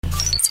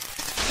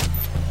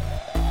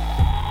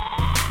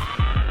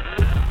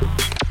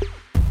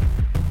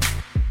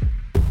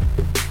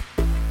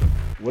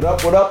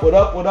What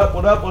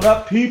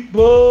up,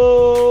 people?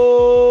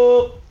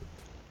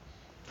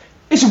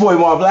 It's your boy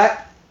Mar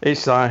Black.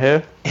 H-Sign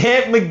here.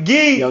 Ant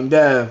McGee. Young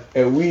Dev.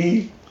 And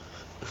we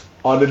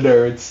are the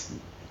nerds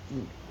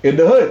in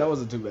the hood. That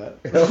wasn't too bad.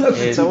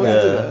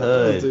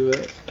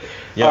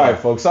 Yo. All right,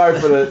 folks. Sorry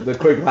for the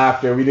quick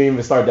laughter. We didn't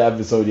even start the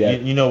episode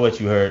yet. You know what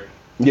you heard.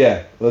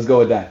 Yeah, let's go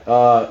with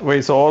that.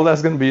 Wait, so all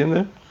that's going to be in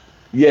there?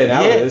 Yeah,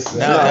 now it is. We're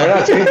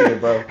not changing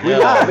it, bro. We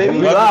live, baby.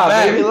 We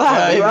live.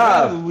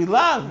 We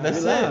live.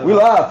 That's it. We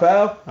live,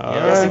 pal. He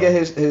has to get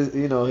his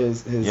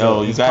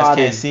Yo, you guys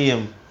can't see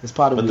him, his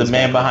pot but the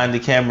man behind the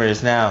camera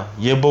is now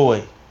your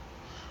boy,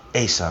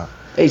 Asan.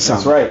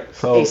 That's right.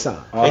 So,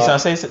 Asan,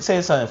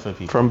 say something for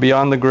people. From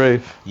beyond the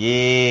grave.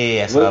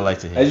 Yeah, that's what I like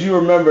to hear. As you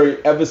remember,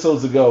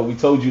 episodes ago, we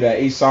told you that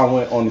Asan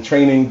went on the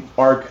training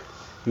arc.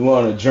 He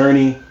went on a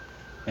journey,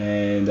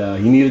 and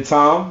he needed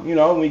time. You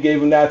know, we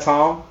gave him that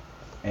time.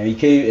 And he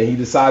came and he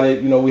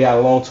decided, we had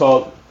a long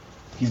talk.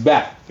 He's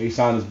back.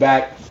 Asan is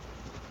back.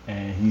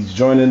 And he's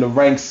joining the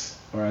ranks,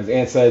 or as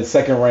Ant said,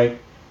 second rank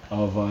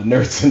of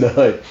Nerds in the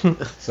Hood.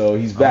 So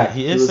he's back.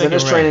 He was in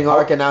his training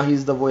arc, and now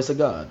he's the voice of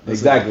God.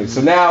 Exactly.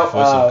 So now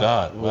voice of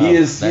God. Wow. he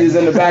is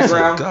in the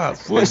background.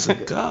 Voice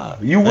of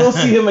God. You will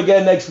see him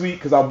again next week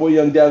because our boy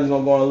Young Dev is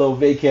going to go on a little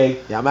vacay.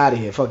 Yeah, I'm out of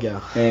here. Fuck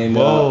y'all. And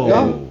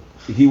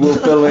he will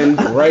fill in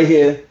right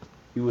here.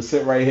 He will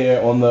sit right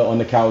here on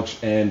the couch,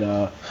 and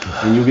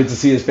you'll get to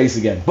see his face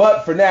again.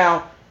 But for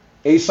now,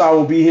 Asan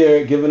will be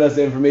here giving us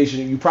the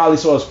information. You probably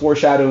saw us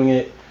foreshadowing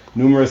it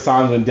numerous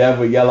times when Dev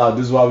would yell out,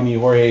 "This is why we need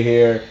Jorge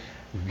here."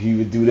 He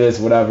would do this,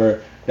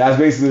 whatever. That's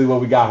basically what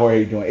we got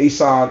Jorge doing.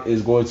 Asan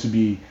is going to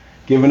be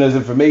giving us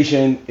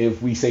information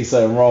if we say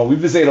something wrong.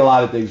 We've been saying a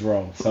lot of things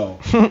wrong, so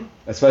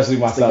especially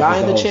myself. The guy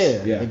in the host.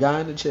 chair. Yeah. The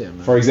guy in the chair,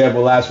 man. For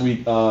example, last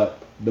week, the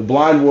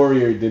Blind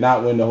Warrior did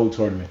not win the whole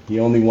tournament. He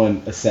only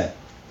won a set.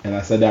 And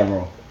I said that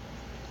wrong.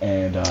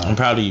 And I'm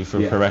proud of you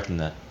for correcting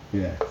that.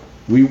 Yeah.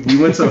 We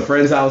went to a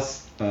friend's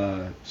house.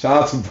 Shout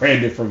out to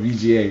Brandon from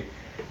VGA.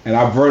 And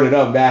I brought it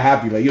up, mad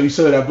happy. Like, yo, you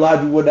saw that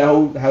Blind dude won the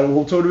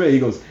whole tournament? He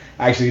goes,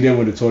 actually, he didn't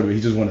win the tournament.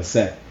 He just won a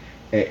set.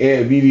 And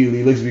Ed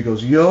immediately looks at me and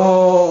goes,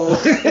 yo.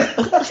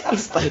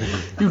 He's like,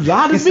 you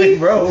lied to me? Like,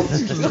 bro.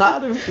 You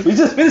lied to me? We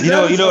just finished You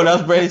know what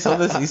else Brady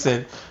told us? He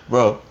said,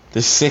 bro,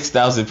 there's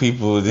 6,000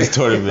 people in this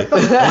tournament. I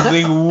was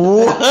like,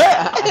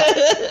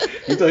 what?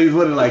 You thought he was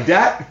winning like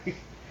that?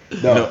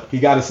 No, he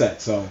got a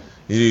set, so.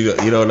 You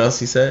know what else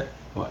he said?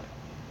 What?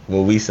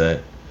 What we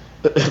said.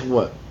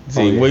 What?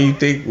 See, what do you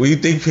think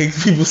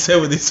people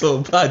said when they saw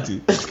Blind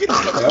dude?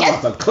 I'm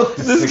about to cook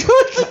this.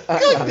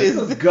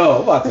 Let's go.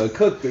 I'm about to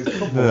cook this.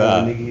 Come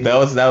on, nigga.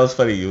 That was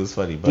funny. It was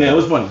funny. But yeah, it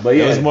was funny. But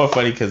yeah, it was more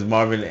funny because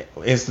Marvin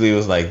instantly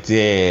was like,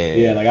 "Damn."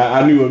 Yeah, like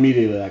I knew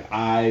immediately. Like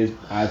I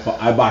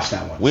botched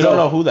that one. We don't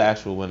know who the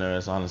actual winner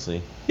is,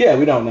 honestly. Yeah,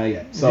 we don't know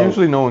yet. So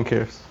usually no one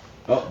cares.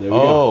 Oh, there we go.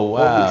 go.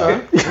 Wow.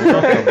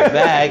 Welcome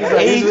back.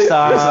 Asan.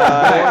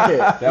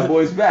 That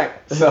boy's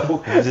back.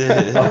 So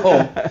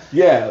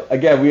yeah,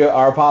 again,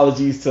 our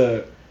apologies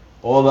to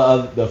all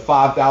the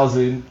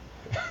 5,000.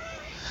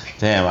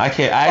 Damn, I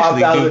actually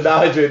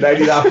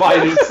 5,999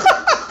 fighters.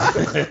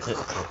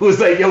 Who was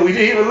like, yo, we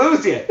didn't even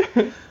lose yet.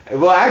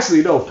 Well,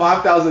 actually, no,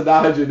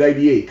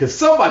 5,998 because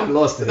somebody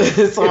lost to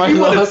him. Somebody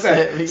lost to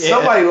him.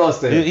 Somebody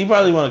lost to him. He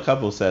probably won a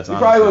couple sets. He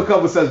probably won a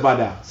couple sets by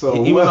now.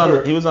 So he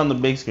was on the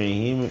big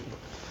screen.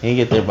 He didn't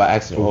get there by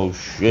accident. Oh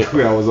shit!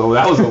 That was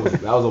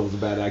almost a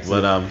bad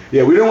accident. But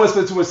yeah, we didn't want to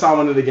spend too much time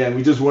on it again.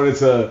 We just wanted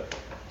to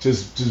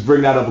just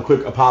bring that up. A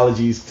quick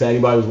apologies to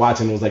anybody who's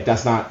watching. It was like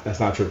that's not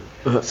true.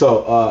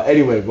 So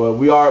anyway, but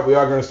we are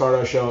going to start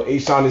our show.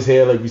 Asan is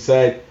here, like we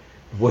said.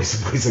 Voice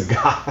of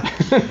God.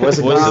 Voice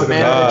of God.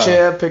 Man in the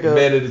chair. Pick a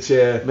man in the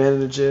chair. Man in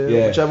the chair.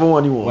 Yeah. Whichever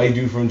one you want. White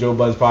dude from Joe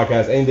Budden's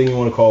podcast. Anything you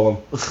want to call him.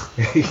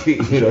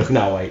 He's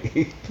not white.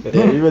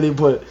 Yeah, you really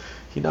put.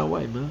 He's not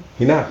white, man.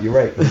 He's not. You're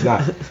right. He's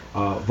not.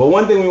 But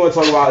one thing we want to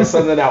talk about is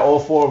something that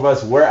all four of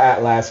us were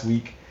at last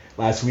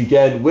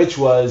weekend, which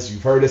was,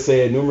 you've heard us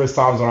say it numerous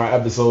times on our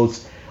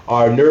episodes,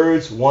 our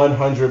Nerds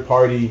 100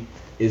 party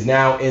is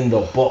now in the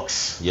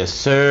books. Yes,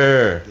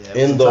 sir. Yeah,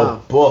 in the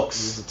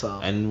books.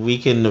 And we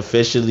can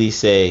officially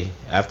say,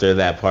 after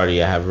that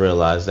party, I have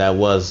realized that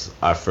was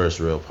our first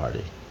real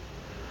party.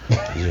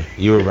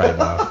 You were right,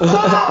 Mark.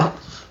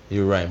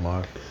 You were right,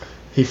 Mark.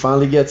 He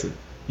finally gets it.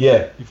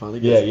 Yeah. He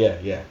finally gets it.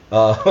 Yeah.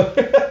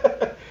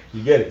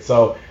 You get it.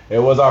 So it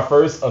was our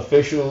first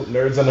official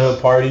Nerds in the Hood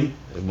party.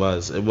 It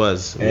was. We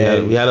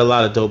had a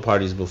lot of dope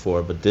parties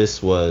before, but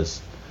this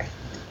was...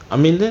 I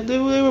mean, they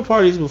were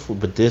parties before,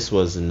 but this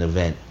was an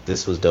event.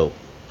 This was dope.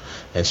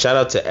 And shout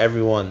out to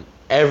everyone,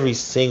 every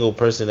single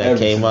person that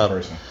came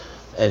up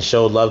and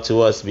showed love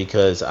to us,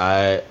 because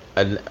I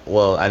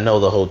know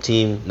the whole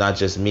team, not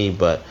just me,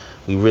 but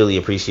we really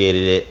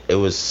appreciated it. It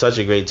was such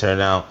a great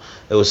turnout.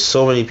 There was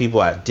so many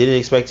people I didn't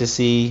expect to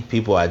see,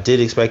 people I did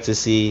expect to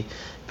see,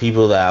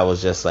 people that I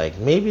was just like,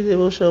 maybe they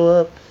will show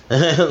up.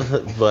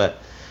 But,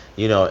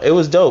 it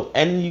was dope.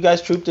 And you guys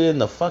trooped it in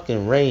the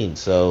fucking rain,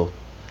 so...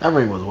 That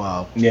rain was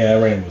wild. Yeah,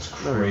 that rain was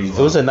crazy. It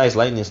was a nice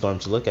lightning storm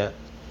to look at.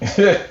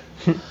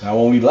 Now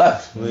when we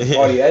left, when the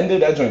party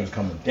ended, that joint was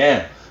coming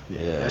down.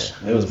 Yeah.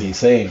 It was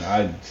insane.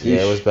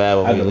 It was bad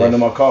when I had we to run in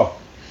left. my car.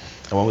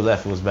 And when we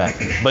left, it was bad.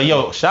 But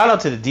yo, shout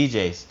out to the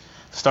DJs.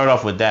 Start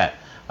off with that.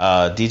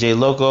 DJ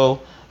Loco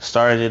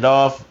started it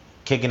off,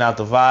 kicking out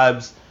the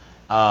vibes.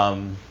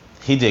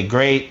 He did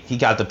great. He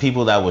got the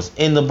people that was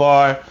in the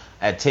bar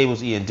at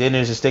tables eating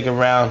dinners to stick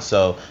around.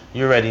 So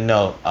you already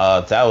know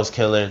that was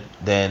killer.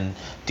 Then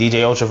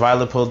DJ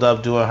Ultraviolet pulled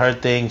up doing her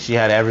thing. She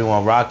had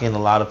everyone rocking. A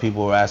lot of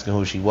people were asking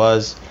who she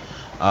was.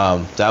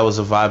 That was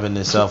a vibe in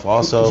itself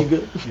also. You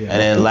good? Yeah. And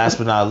then last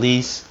but not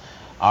least,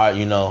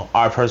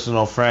 our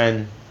personal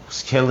friend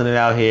was killing it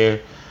out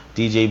here,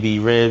 DJ B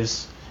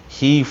Ribs.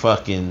 He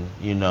fucking,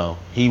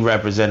 he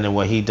represented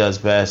what he does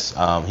best.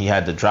 He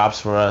had the drops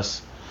for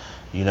us,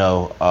 and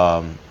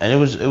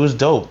it was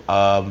dope.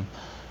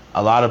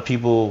 A lot of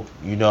people,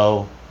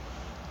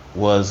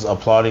 was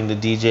applauding the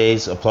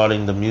DJs,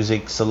 applauding the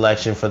music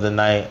selection for the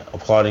night,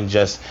 applauding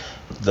just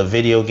the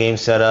video game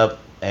setup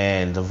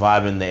and the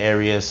vibe in the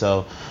area.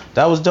 So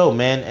that was dope,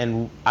 man.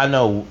 And I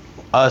know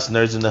us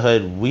Nerds in the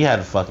Hood, we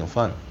had fucking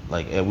fun.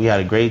 Like, we had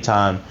a great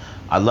time.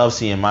 I love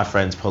seeing my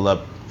friends pull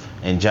up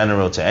in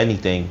general to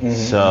anything. Mm-hmm,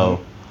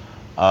 So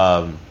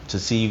to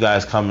see you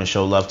guys come and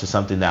show love to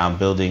something that I'm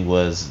building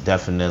was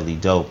definitely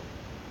dope.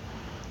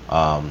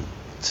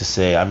 To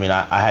say,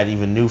 I had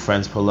even new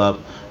friends pull up.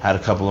 Had a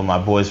couple of my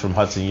boys from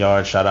Hudson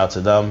Yard. Shout out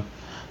to them.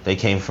 They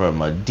came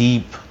from a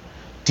deep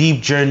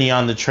journey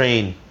on the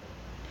train,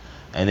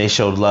 and they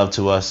showed love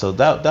to us. So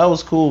that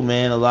was cool,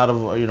 man. A lot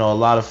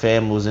of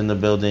fam was in the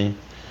building,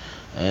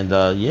 and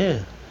yeah.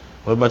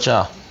 What about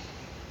y'all?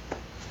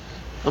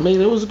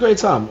 It was a great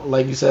time.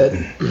 Like you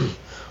said,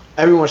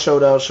 everyone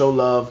showed out, showed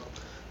love.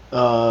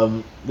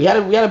 We had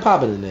it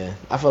popping in there.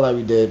 I feel like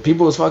we did.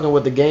 People was fucking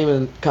with the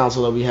gaming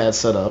console that we had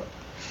set up.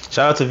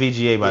 Shout out to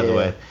VGA, by the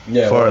way,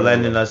 Yeah, for right,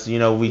 lending right. us.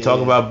 We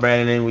talk about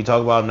Brandon, we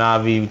talk about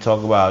Navi, we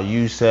talk about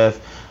Yusef,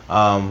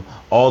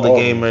 all the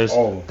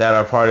gamers that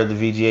are part of the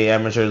VGA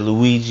Amateur,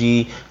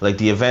 Luigi, like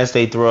the events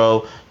they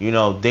throw.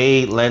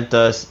 They lent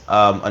us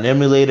an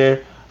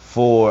emulator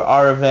for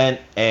our event,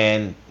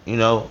 and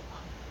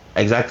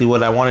exactly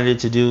what I wanted it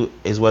to do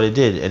is what it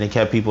did, and it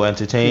kept people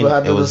entertained. People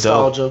had It the was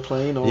dope. nostalgia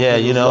playing on. Yeah,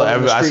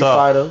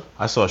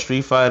 I saw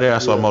Street Fighter, I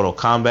saw Yeah. Mortal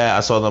Kombat,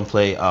 I saw them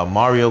play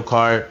Mario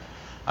Kart,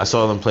 I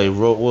saw them play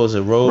Road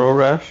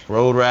Rash.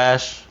 Road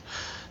Rash.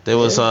 There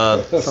was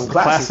some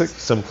classics.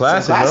 some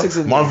classics. classics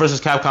Bro. in Marvel there.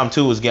 vs. Capcom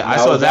 2 was getting. I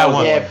That saw was- that that was-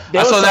 one.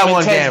 Yeah, I saw that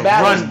one game.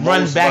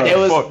 Run back There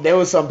and was forth. there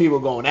was some people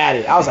going at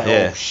it. I was like,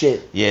 Yeah. oh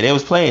shit. Yeah, they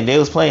was playing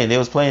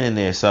in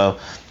there. So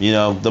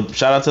the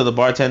shout out to the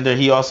bartender.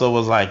 He also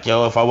was like,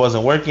 yo, if I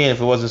wasn't working, if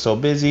it wasn't so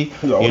busy,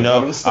 I would've gone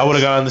on the sticks. I would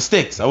have gone on the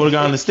sticks. I would have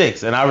gone on the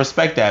sticks, and I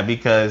respect that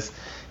because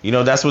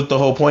that's what the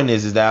whole point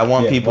is that I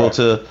want Yeah, people right.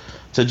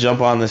 to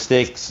jump on the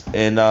sticks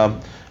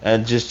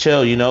and just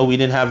chill. We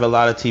didn't have a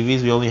lot of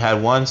TVs. We only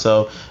had one,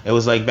 so it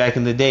was like back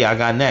in the day. I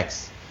got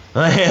next.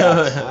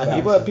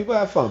 People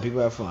have fun. People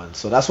have fun.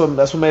 So that's what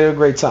made it a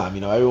great time.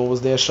 Everyone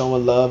was there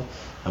showing love,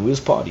 and we was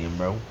partying,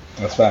 bro.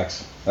 That's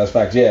facts.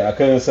 Yeah, I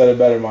couldn't have said it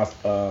better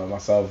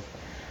myself.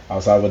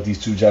 Outside what these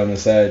two gentlemen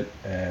said,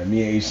 and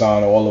me and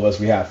Ishan, all of us,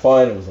 we had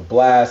fun. It was a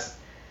blast.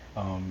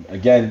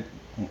 Again,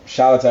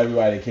 shout out to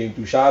everybody that came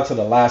through. Shout out to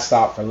the Last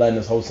Stop for letting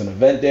us host an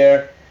event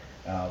there.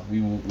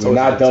 We're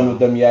not done with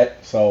them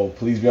yet, so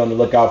please be on the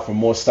lookout for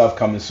more stuff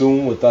coming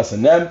soon with us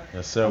and them.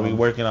 Yes, sir. We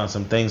working on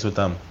some things with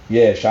them.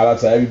 Yeah, shout out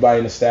to everybody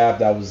in the staff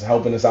that was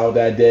helping us out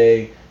that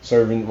day,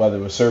 serving, whether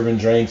it was serving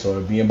drinks or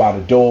being by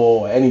the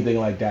door or anything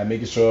like that,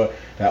 making sure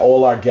that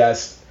all our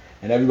guests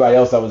and everybody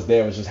else that was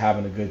there was just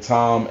having a good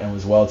time and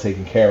was well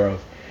taken care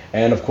of.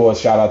 And of course,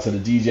 shout out to the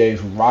DJs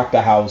who rocked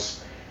the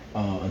house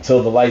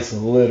until the lights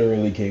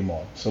literally came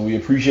on. So we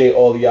appreciate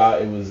all of y'all.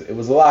 It was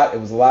a lot.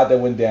 It was a lot that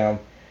went down.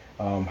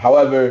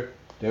 However,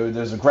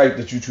 there's a gripe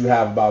that you two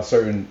have about a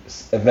certain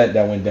event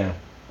that went down.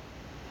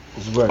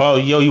 Oh,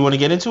 yo, you want to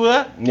get into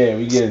that? Yeah,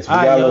 we get into. We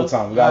got a little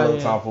time. We got a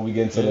little time before we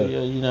get into the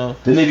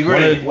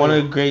nitty-gritty.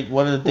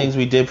 One of the things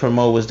we did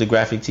promote was the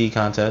graphic tee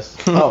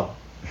contest. Oh,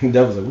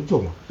 That was like, what you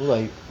talking about?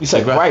 like you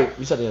said, Like, right?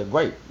 You said it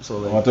right. So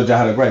Oh, I like thought y'all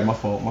had a gripe. My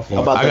fault.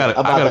 about I got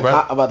a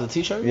gripe. about the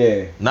t-shirt.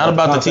 Yeah. Not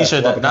about the contest,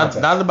 t-shirt. about the Not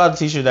contest. about the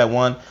t-shirt that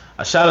won.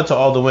 A shout out to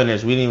all the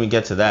winners. We didn't even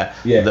get to that.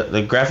 Yeah.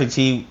 The graphic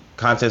tee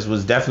contest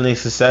was definitely a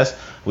success.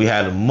 We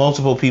had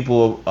multiple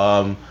people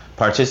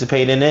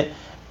participate in it,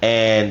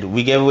 and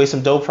we gave away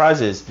some dope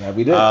prizes. Yeah,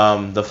 we did.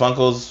 The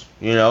Funkos,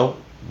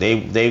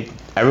 they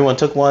everyone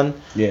took one.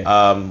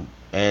 Yeah.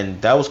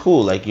 And that was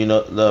cool. Like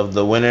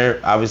the winner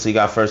obviously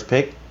got first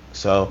pick,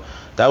 so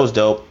that was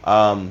dope.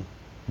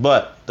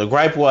 But the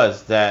gripe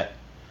was that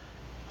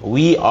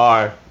we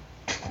are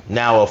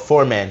now a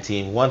 4-man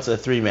team, once a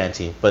 3-man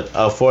team, but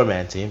a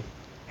 4-man team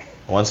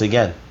once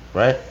again,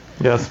 right?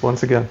 Yes,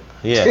 once again.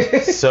 Yeah.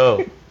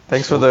 So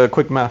Thanks for the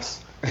quick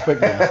maths.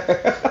 Quick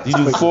math. you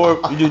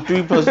do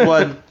 3 plus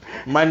 1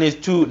 minus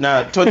 2.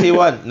 Nah,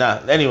 21. Nah.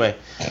 Anyway,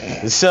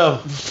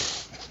 so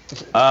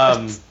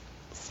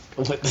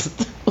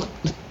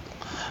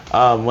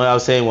What I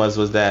was saying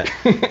was that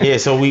yeah.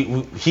 So we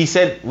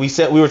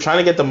were trying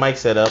to get the mic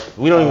set up.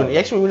 We don't even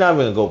actually we're not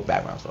even gonna go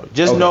background story.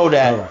 Just know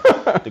that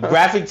the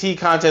graphic tee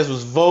contest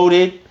was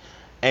voted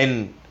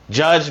and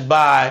judged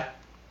by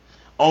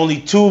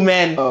only 2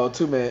 men. Oh,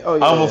 2 men. Oh,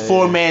 yeah, of a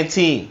 4-man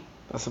team.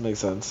 That makes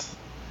sense.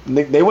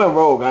 They went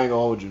rogue. I ain't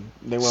gonna hold you.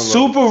 They went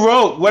super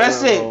rogue. What I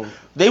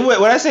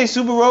say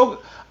super rogue.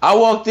 I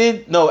walked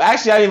in. No,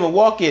 actually I didn't even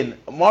walk in.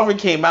 Marvin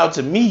came out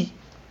to me,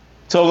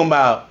 talking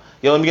about,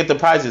 yo, let me get the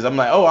prizes. I'm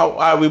like, oh,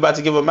 are we about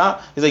to give them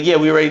out? He's like, yeah,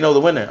 we already know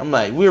the winner. I'm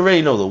like, we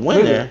already know the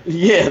winner.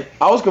 Yeah,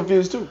 I was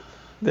confused too.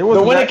 The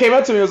winner came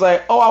up to me and was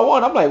like, oh, I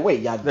won. I'm like,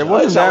 wait, y'all. There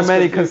wasn't that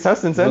many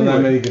contestants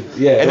anyway.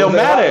 Yeah, it don't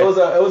matter. It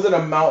was an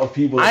amount of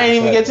people. I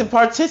didn't even get to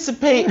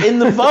participate in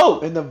the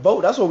vote. In the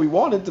vote, that's what we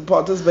wanted to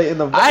participate in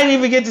the vote. I didn't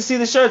even get to see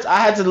the shirts. I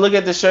had to look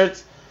at the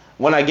shirts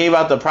when I gave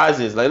out the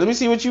prizes. Like, let me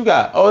see what you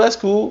got. Oh, that's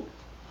cool.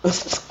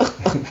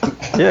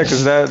 Yeah,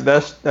 because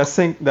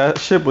that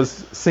ship was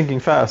sinking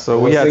fast, so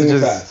we had to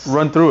just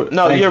run through it.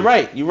 No, you're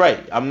right. You're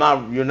right. I'm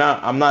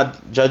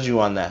not judging you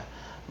on that,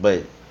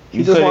 but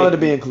you just wanted to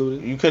be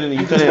included. You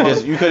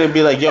couldn't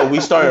be like, yo, we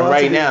starting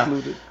right now.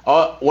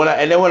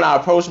 And then when I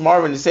approached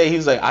Marvin to say, he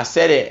was like, I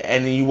said it,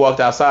 and then you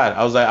walked outside.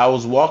 I was like, I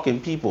was walking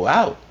people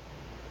out.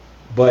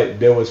 But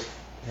there was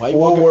Why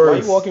four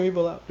words. you walking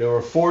people out? There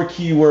were 4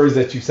 key words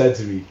that you said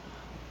to me,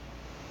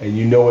 and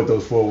you know what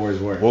those 4 words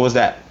were. What was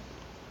that?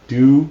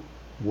 Do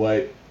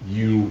what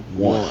you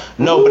want.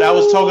 No, but I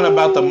was talking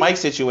about the mic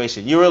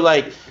situation. You were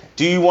like,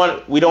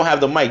 we don't have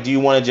the mic. Do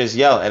you want to just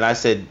yell? And I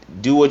said,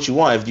 do what you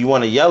want. If you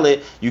want to yell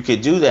it, you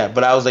could do that.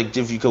 But I was like,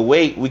 if you could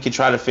wait, we could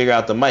try to figure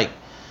out the mic.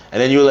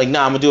 And then you were like,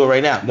 nah, I'm going to do it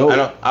right now.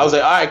 No. I was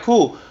like, all right,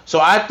 cool.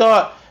 So I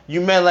thought you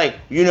meant like,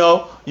 you're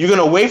going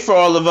to wait for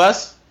all of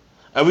us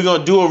and we're going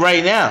to do it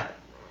right now.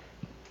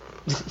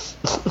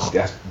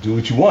 That's do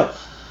what you want.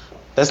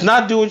 That's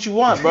not do what you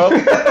want, bro.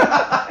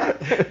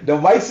 The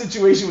mic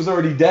situation was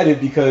already deaded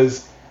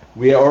because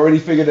we had already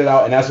figured it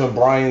out, and that's when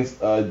Brian's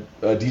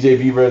DJ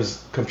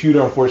Viva's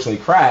computer unfortunately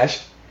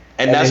crashed,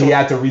 and then he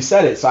had to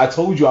reset it. So I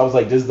told you, I was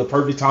like, this is the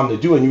perfect time to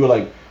do it, and you were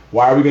like,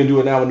 why are we going to do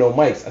it now with no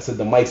mics? I said,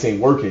 the mics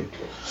ain't working.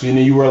 So then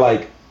you were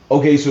like,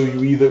 okay, so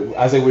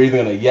I said, we're either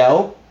going to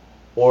yell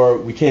or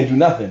we can't do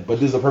nothing, but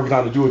this is the perfect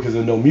time to do it because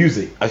there's no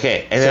music.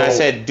 Okay, and then I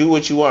said, do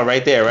what you want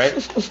right there, right?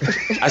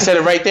 I said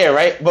it right there,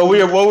 right? But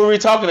what were we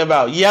talking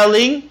about?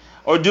 Yelling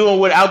or doing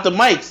without the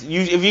mics?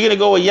 If you're going to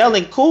go with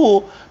yelling,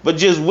 cool, but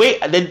just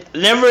wait.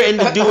 Never in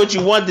the do what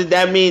you want did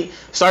that mean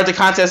start the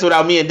contest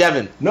without me and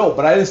Devin. No,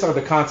 but I didn't start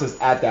the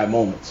contest at that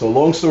moment. So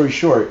long story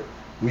short,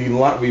 we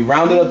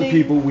rounded up the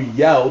people, we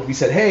yelled, we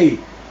said, hey,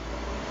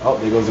 oh,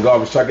 there goes the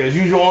garbage truck as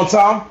usual on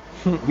time.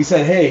 We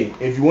said, hey,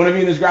 if you want to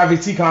be in this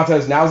graphic tee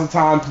contest, now's the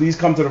time. Please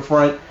come to the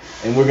front,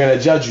 and we're going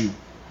to judge you.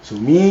 So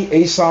me,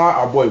 Asan,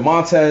 our boy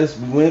Montez,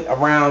 we went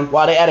around.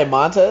 Why they added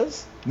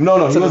Montez? No,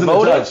 he wasn't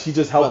a judge. He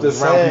just helped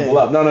us round people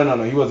up.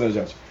 No, he wasn't a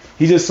judge.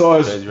 He just saw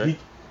us.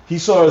 He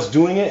saw us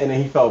doing it, and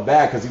then he felt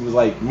bad because he was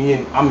like,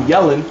 I'm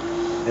yelling,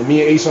 and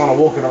me and Asan are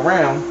walking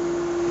around.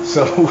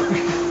 So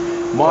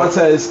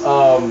Montez,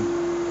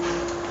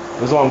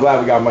 that's why I'm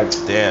glad we got Mike.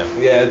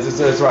 Damn. Yeah,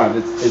 it's right.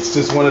 It's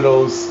just one of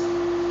those.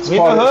 It's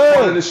part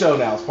of the show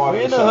now. It's part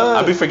of the show.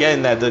 I'll be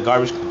forgetting that the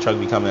garbage truck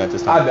be coming at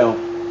this time. I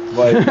don't.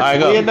 But all right,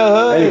 go. We in the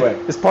hood. Anyway,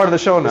 it's part of the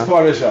show now. It's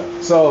part of the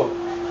show. So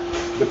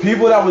the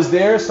people that was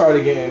there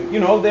started getting,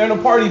 they're in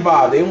a party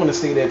vibe. They didn't want to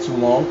stay there too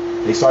long.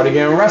 They started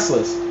getting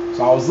restless.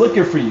 So I was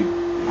looking for you.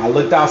 I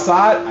looked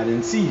outside. I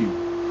didn't see you.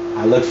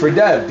 I looked for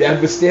Dev. Dev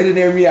was standing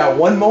near me at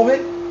one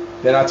moment.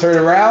 Then I turned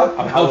around.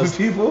 I'm helping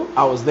people.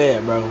 I was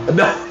there, bro.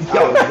 No,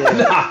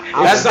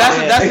 that's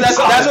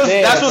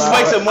what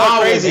makes it more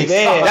crazy.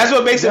 That's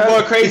what makes it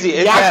more crazy.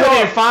 Y'all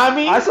couldn't find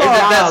me. I saw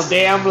that's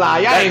damn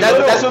lie.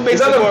 That's what makes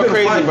it more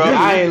crazy, bro.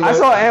 I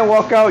saw Ann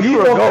walk out. You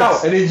were a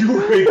ghost, and then you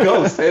were a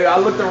ghost. And I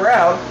looked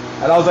around,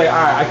 and I was like,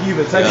 all right, I can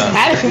even text you.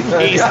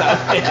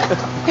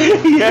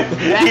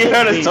 He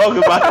heard us talk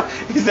about it.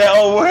 He said,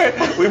 oh,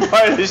 we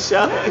part of the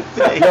show.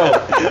 Yo,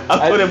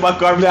 I put in my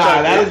garbage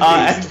truck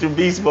extra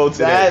beast mode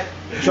today.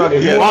 Truck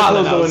is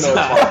wild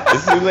outside.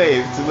 It's too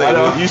late.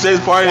 You say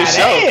it's part of the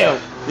show. Damn.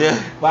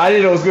 Yeah. But I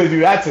didn't know it was going to do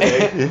that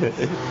today.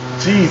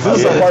 Jeez, this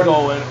is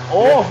going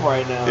off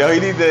right now. Yo,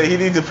 he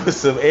need to put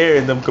some air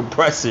in them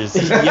compressors.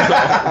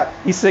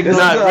 He's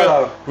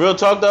signaling. Real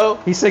talk though.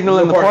 He's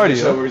signaling the party.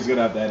 Show where he's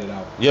gonna have to edit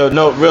out. Yo,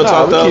 no, real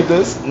talk though. Keep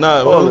this.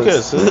 No, well, who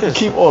cares?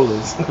 Keep all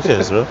this. Who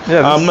cares, bro?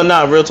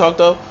 Yeah. Real talk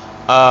though.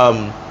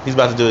 He's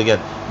about to do it again.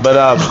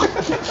 But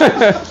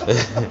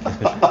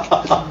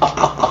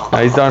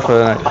he's done for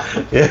the night.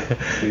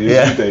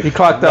 Yeah. He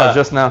clocked out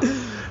just now.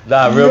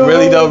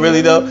 Really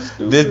though.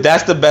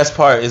 That's the best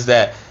part is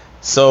that.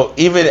 So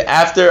even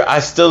after I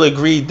still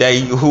agreed that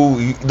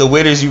who the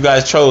winners you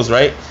guys chose,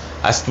 right?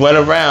 I went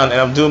around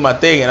and I'm doing my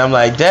thing and I'm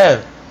like,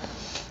 Dev,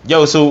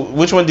 yo, so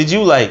which one did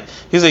you like?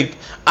 He's like,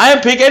 I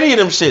didn't pick any of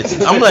them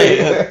shits. I'm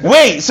like,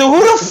 wait, so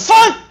who the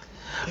fuck?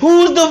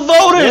 Who's the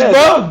voters,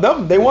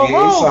 bro? They went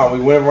wrong.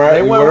 We went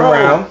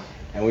around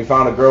and we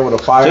found a girl with a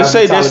fire. Just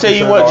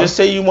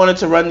say you wanted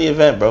to run the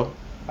event, bro.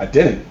 I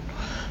didn't.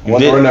 I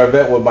want to run the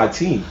event with my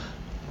team.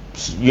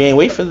 You ain't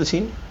wait for the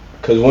team?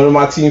 Because one of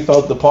my team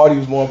felt the party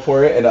was more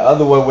important, and the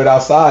other one went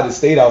outside and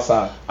stayed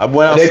outside. I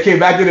went outside. And they came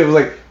back in and was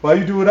like, "Why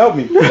you do without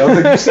me?" And I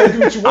was like, "You said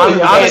do what you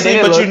want." Honestly,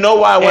 but you know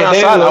why I went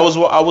outside?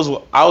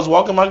 I was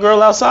walking my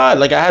girl outside.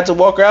 Like, I had to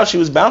walk her out. She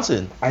was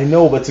bouncing. I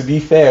know, but to be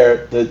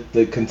fair,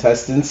 the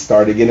contestants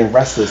started getting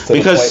restless.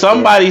 Because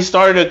somebody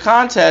started a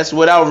contest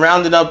without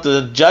rounding up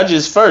the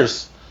judges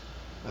first.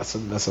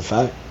 That's a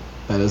fact.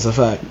 That is a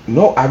fact.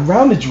 No, I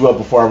rounded you up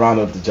before I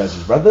rounded up the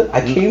judges, brother.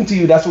 I came to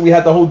you. That's what we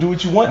had the whole do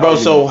what you want. Bro,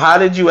 so how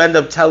did you end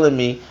up telling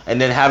me and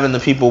then having the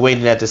people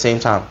waiting at the same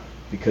time?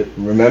 Because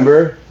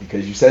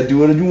you said do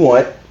what you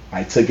want.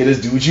 I took it as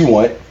do what you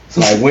want.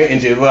 So I went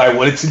and did what I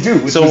wanted to do.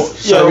 We don't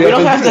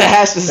have to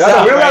hash this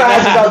out. We don't have to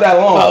hash this out that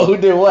long. Oh, who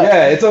did what?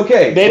 Yeah, it's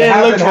okay. They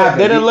didn't look for us.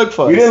 They didn't look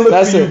for us. We didn't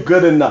look for you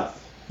good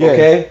enough. Yeah.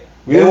 Okay?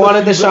 They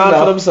wanted to shine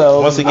for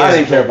themselves. Once again, I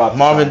didn't care about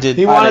Marvin did.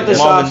 He wanted to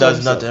shine Marvin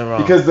does nothing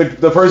wrong. Because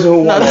the person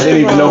who won, I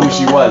didn't even know who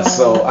she was,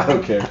 so I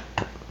don't care.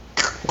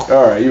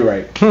 All right, you're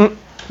right.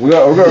 We're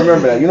gonna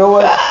remember that. You know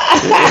what?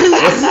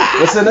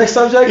 What's the next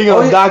subject? He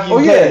gonna dock you.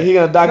 He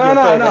gonna dock you.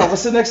 No.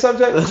 What's the next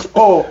subject?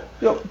 Oh,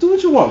 yo, do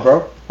what you want,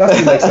 bro. That's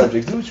the next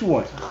subject. Do what you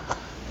want.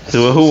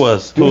 So who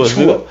was? Go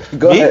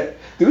ahead.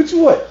 Do what you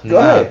want. Go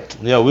ahead.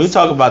 Yo, we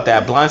talk about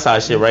that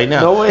blindside shit right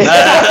now. No way.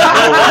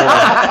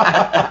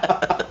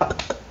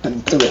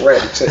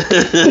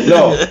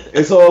 No,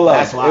 it's all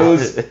love.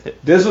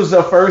 This was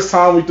the first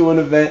time we threw an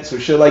event, so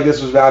shit like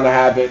this was bound to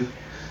happen.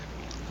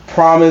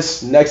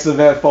 Promise, next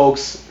event,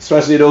 folks,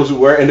 especially those who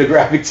were in the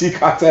graphic tee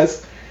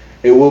contest,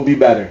 it will be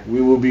better.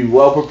 We will be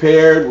well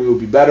prepared. We will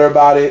be better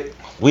about it.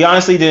 We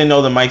honestly didn't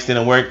know the mics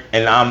didn't work,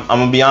 and I'm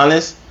gonna be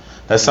honest.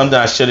 That's something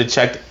I should have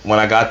checked when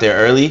I got there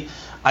early.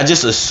 I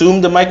just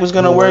assumed the mic was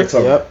gonna work.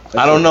 Yep.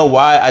 I don't know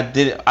why I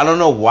didn't. I don't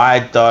know why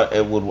I thought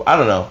it would. I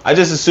don't know. I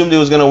just assumed it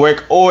was gonna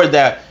work, or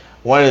that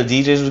one of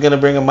the DJs was gonna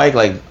bring a mic.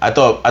 Like I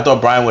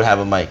thought Brian would have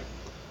a mic,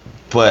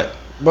 but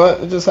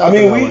it just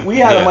happened. I mean, we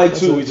had a mic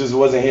too. We just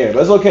wasn't here.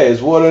 That's okay.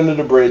 It's water under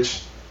the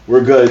bridge.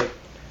 We're good.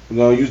 We're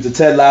gonna use the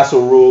Ted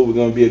Lasso rule. We're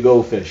gonna be a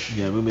goldfish.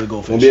 Yeah, we'll be a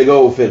goldfish. We'll be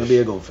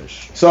a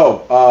goldfish.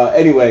 So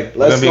anyway,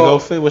 let's go. Be a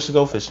goldfish. What's the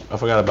goldfish? I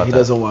forgot about that. He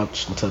doesn't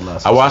watch the Ted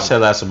Lasso. I watched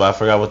Ted Lasso, but I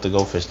forgot what the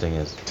goldfish thing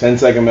is.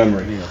 10-second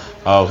memory. Yeah.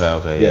 Oh,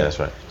 okay. Yeah, that's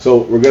right. So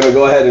we're gonna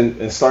go ahead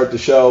and start the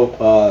show.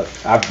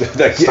 After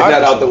getting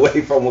that out the way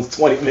for almost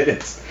 20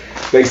 minutes,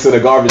 thanks to the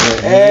garbage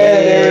man.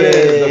 Hey, there it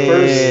is.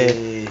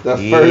 The first.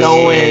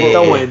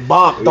 Throwing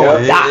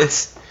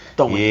dots.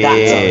 Throwing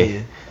dots on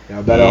you.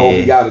 Y'all better hope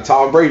he got a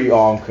Tom Brady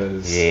arm,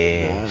 cause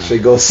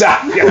shit goes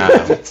south. We're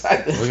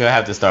gonna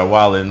have to start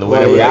wilding the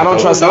way. I don't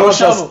trust his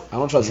hands.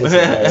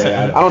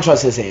 I don't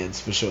trust his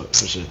hands for sure.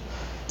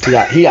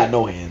 He got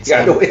no hands.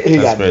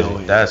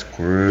 That's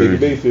crazy.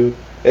 Baker.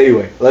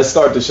 Anyway, let's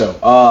start the show.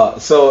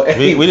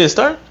 We didn't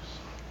start.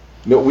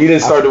 No, we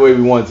didn't start the way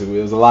we wanted to.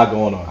 There was a lot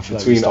going on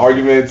between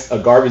arguments, a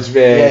garbage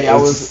man.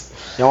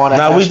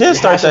 We did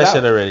start that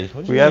shit already.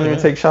 We haven't even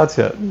taken shots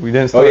yet. We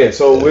didn't start. Oh yeah,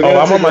 so we're gonna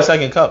I'm on my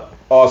second cup.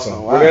 Awesome.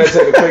 Oh, wow. We're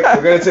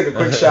gonna take a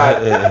quick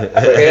shot for Ant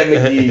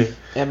McGee.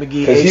 Ant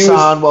McGee,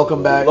 Asan,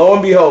 welcome back. Lo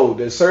and behold,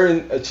 there's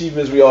certain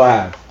achievements we all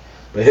have,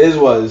 but his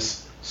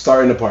was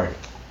starting the party.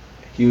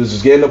 He was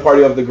just getting the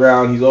party off the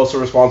ground. He's also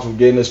responsible for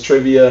getting us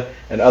trivia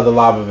and other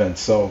live events.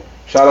 So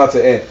shout out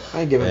to Ant. I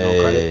ain't giving no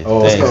credit.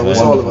 Oh,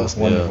 it's all of us.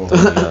 Wonderful.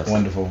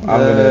 Wonderful. I'm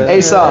gonna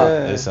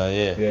Asan.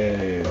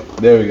 Yeah.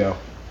 There we go.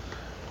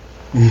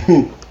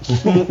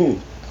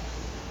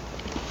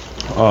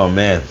 Oh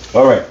man.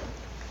 All right.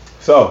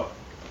 So,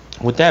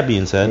 with that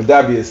being said,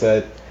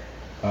 we're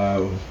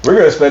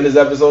gonna spend this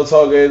episode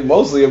talking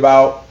mostly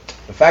about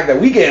the fact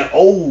that we getting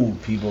old,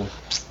 people.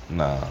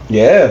 Nah.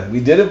 Yeah, we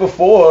did it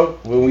before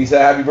when we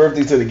said happy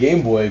birthday to the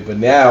Game Boy, but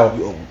now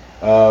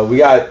we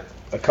got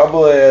a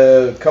couple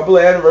of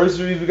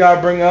anniversaries we gotta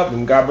bring up,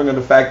 and we gotta bring up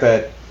the fact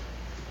that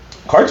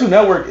Cartoon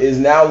Network is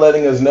now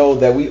letting us know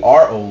that we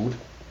are old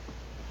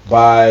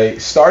by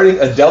starting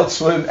Adult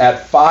Swim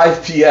at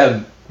 5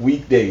 p.m.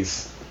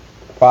 weekdays.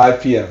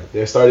 5 p.m.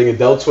 They're starting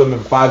Adult Swim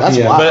at 5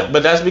 p.m.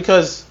 But that's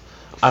because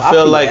I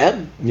feel like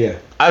I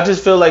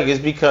just feel like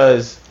it's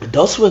because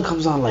Adult Swim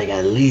comes on like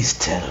at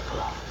least 10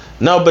 o'clock.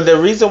 No, but the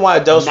reason why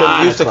Adult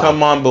Swim used to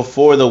come on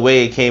before the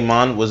way it came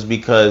on was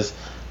because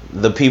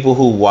the people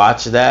who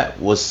watched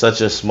that was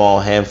such a small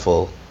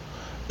handful.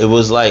 It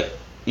was like,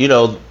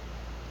 a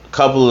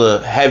couple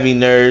of heavy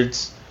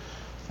nerds,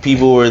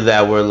 people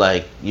that were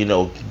like,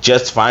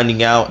 just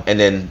finding out, and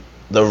then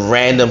the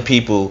random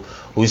people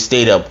who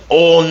stayed up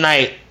all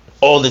night,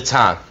 all the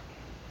time.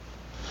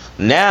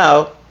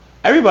 Now,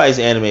 everybody's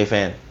an anime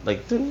fan.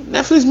 Like,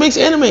 Netflix makes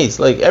animes.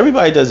 Like,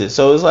 everybody does it.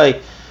 So it's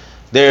like,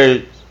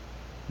 they're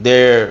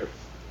I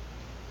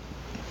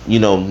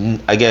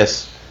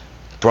guess,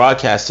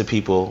 broadcast to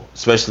people,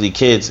 especially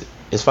kids,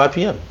 it's 5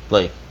 p.m.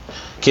 Like,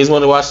 kids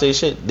want to watch their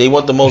shit. They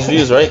want the most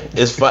views, right?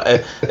 It's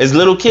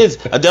little kids.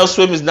 Adult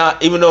Swim is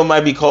not, even though it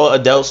might be called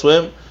Adult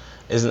Swim,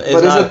 but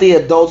isn't the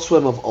Adult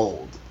Swim of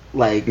old?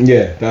 Like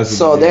that's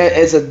so. There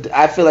is a.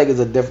 I feel like it's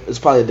a different. It's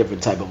probably a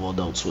different type of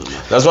Adult Swim.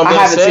 That's what I'm I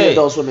haven't saying. seen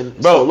Adult Swim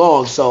in so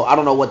long, so I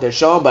don't know what they're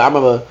showing. But I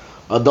remember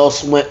Adult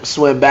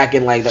Swim back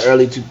in like the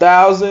early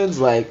 2000s.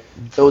 Like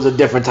it was a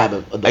different type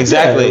of Adult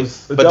exactly.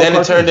 Swim. But then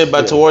it turned it.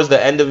 But towards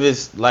the end of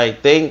its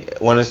like thing,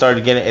 when it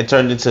started getting, it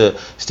turned into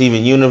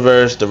Steven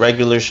Universe, the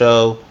regular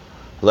show.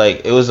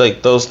 Like it was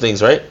like those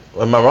things, right?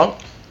 Am I wrong?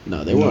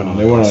 No, they weren't.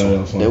 They weren't on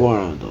Adult Swim. They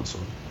weren't on Adult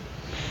Swim.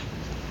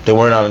 They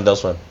weren't on Adult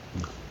Swim.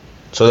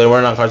 So they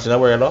weren't on Cartoon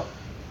Network at all?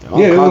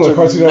 Yeah, they were on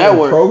Cartoon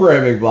Network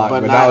programming block,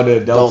 but now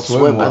the Adult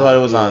Swim. I thought it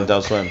was on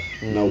Adult Swim.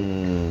 No.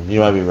 You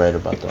might be right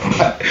about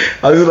that.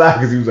 I was just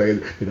laughing because he was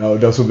like,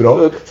 Adult Swim at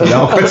all? So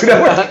now Cartoon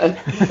Network.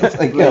 It's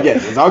like, yeah,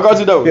 it's on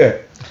Cartoon Network. Yeah.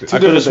 I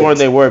could have sworn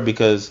they were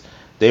because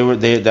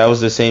that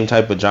was the same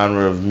type of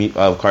genre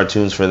of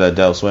cartoons for the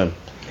Adult Swim.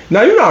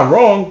 Now you're not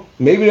wrong.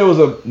 Maybe there was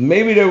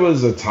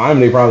a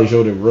time they probably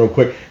showed it real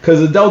quick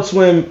because Adult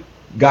Swim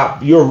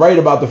you're right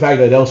about the fact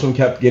that Adult Swim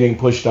kept getting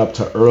pushed up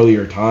to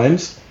earlier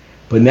times,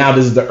 but now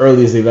this is the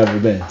earliest they've ever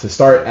been. To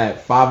start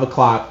at 5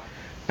 o'clock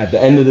at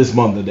the end of this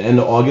month, at the end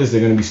of August,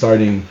 they're going to be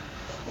starting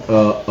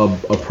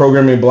a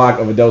programming block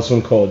of Adult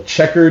Swim called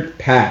Checkered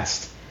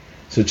Past.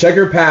 So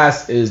Checkered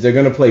Past is they're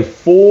going to play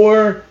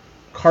 4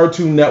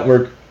 Cartoon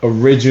Network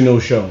original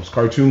shows,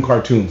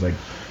 cartoons like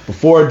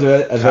before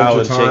the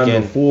Adventure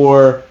Time,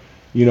 before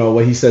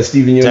what he says,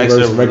 Steven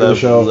Universe, regular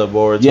show.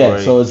 Laboratory.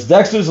 Yeah, so it's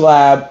Dexter's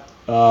Lab.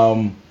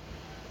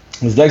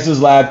 It's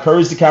Dexter's Lab,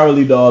 Courage the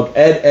Cowardly Dog,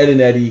 Ed,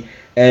 and Eddie,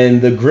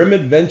 and the Grim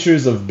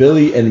Adventures of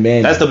Billy and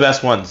Mandy. That's the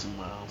best ones.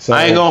 So,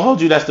 I ain't gonna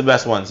hold you. That's the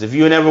best ones. If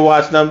you never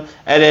watched them,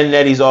 Ed and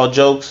Eddie's all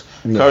jokes.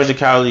 Yeah. Courage the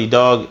Cowardly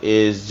Dog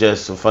is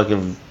just some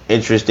fucking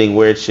interesting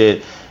weird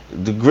shit.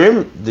 The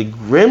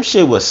grim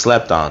shit was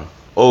slept on.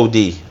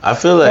 OD. I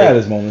feel like had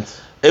his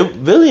moments.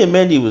 Billy and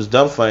Mandy was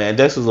dumb funny, and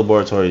Dexter's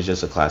Laboratory is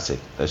just a classic.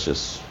 That's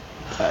just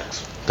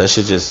facts. That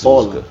shit just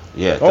was good.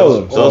 Yeah,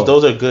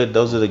 those are good.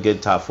 Those are the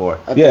good top 4.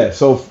 Yeah.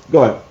 So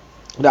go ahead.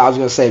 No, I was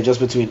gonna say just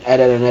between Ed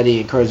and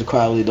Eddie and Courage the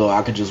Cowardly Dog,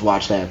 I could just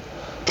watch that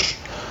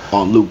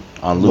on loop.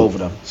 Both of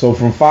them. So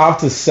from 5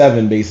 to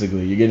 7,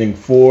 basically, you're getting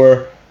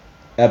 4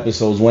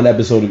 episodes, 1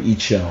 episode of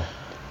each show,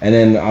 and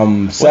then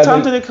 7. What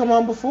time did it come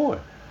on before?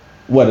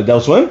 What,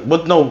 Adult Swim?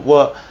 But no,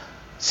 well,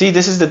 see,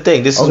 this is the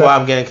thing. This is why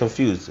I'm getting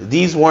confused.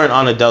 These weren't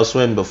on Adult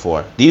Swim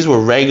before. These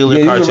were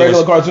regular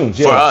cartoons.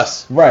 For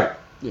us, right?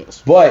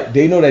 Yes. But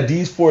they know that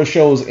these 4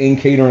 shows ain't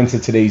catering to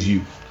today's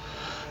youth.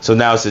 So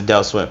now it's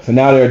Adult Swim. So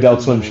now they're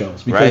Adult Swim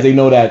shows because they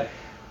know that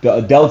the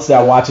adults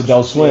that watch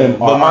Adult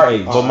Swim are our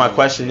age. But my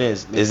question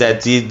is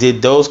that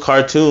did those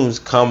cartoons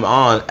come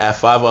on at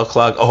 5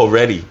 o'clock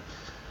already?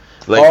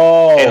 Like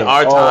in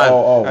our time,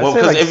 well,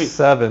 because like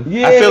 7.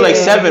 Yeah, I feel like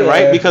 7,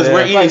 right? Because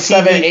we're eating like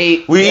 7, TV.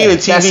 8. We're eating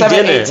TV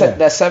dinner.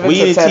 That's 7 we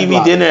to eating 10 TV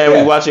block. dinner and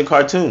we watching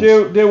cartoons.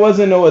 There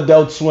wasn't no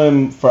Adult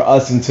Swim for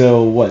us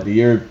until the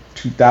year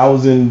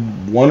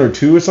 2001 or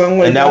 2 or something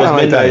like that. And that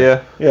was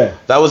midnight. Yeah.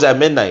 That was at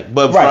midnight.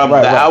 But from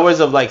the hours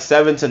of like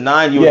 7 to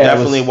 9, you were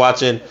definitely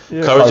watching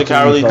Courage the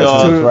Cowardly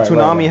Dog.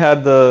 Toonami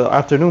had the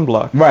afternoon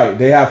block. Right.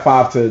 They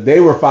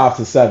were 5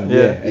 to 7.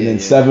 And then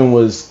 7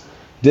 was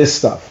this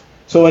stuff.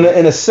 So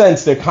in a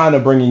sense, they're kind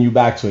of bringing you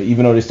back to it,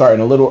 even though they're starting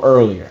a little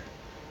earlier.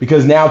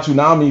 Because now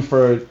Toonami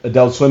for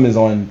Adult Swim is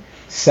on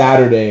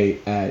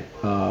Saturday at,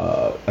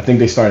 I think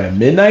they start at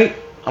midnight.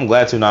 I'm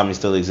glad Toonami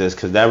still exists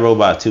because that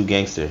robot too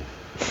gangster.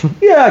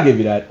 Yeah, I'll give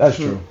you that. That's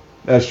true.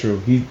 That's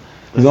true. He's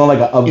on like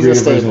an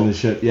upgraded version of the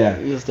shit. Yeah.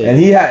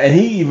 And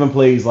he even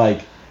plays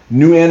like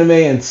new anime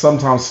and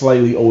sometimes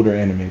slightly older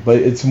anime, but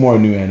it's more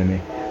new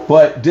anime.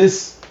 But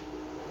this,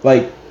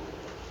 like,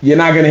 you're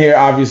not gonna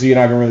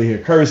really hear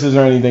curses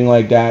or anything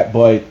like that.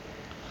 But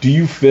do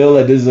you feel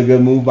that this is a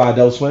good move by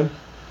Adult Swim?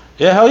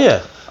 Yeah, hell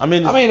yeah. I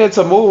mean, it's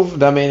a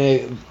move. I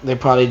mean, they're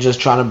probably just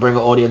trying to bring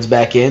an audience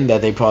back in that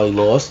they probably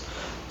lost.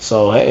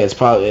 So hey, it's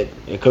probably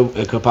it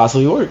could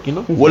possibly work,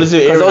 What is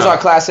it? Those are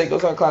classic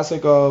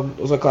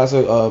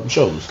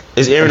shows.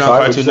 It's airing on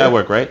Cartoon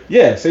Network, right?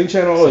 Yeah, same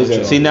channel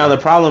always. See, now the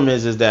problem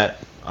is that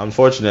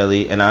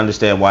unfortunately, and I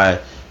understand why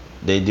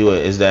they do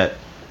it, is that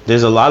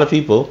there's a lot of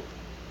people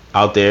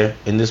out there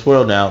in this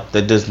world now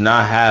that does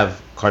not have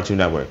Cartoon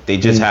Network. They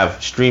just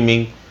have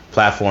streaming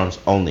platforms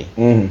only.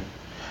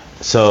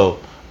 So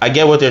I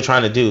get what they're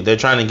trying to do. They're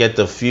trying to get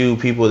the few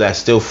people that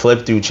still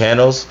flip through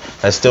channels,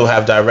 that still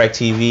have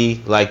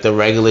DirecTV, like the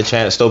regular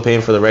channel, still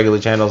paying for the regular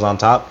channels on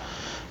top,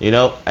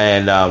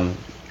 and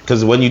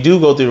because when you do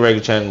go through the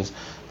regular channels,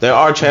 there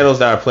are channels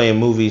that are playing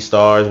movies,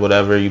 stars,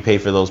 whatever. You pay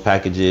for those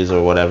packages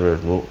or whatever.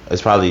 Well,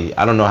 it's probably,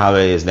 I don't know how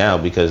it is now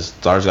because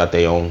stars got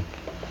their own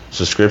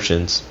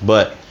subscriptions,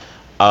 but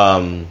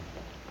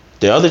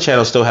the other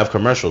channels still have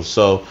commercials.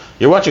 So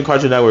you're watching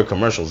Cartoon Network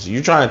commercials.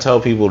 You're trying to tell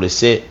people to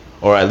sit,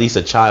 or at least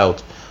a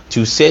child,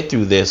 to sit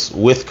through this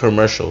with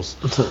commercials.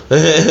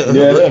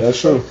 Yeah,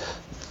 that's true.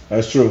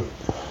 That's true.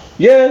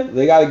 Yeah,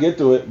 they got to get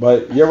through it.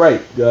 But you're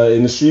right.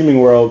 In the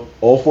streaming world,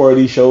 all 4 of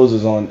these shows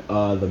is on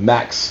the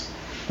Max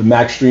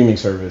streaming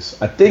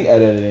service. I think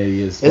Ed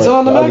is. Is it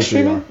on the Max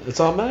streaming? It's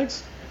on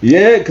Max?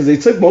 Yeah, because they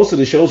took most of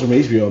the shows from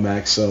HBO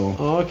Max,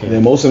 so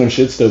then most of them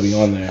should still be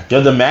on there.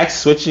 Yo, the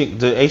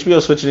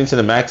HBO switching into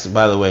the Max.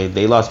 By the way,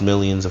 they lost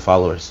millions of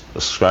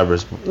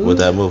subscribers with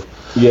that move.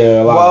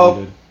 Yeah, a lot of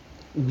them did.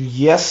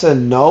 Yes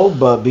and no,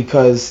 but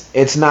because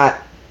it's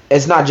not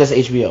just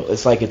HBO.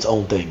 It's like its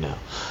own thing now.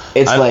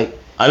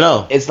 I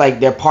know. It's like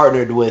they're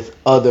partnered with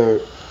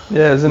other.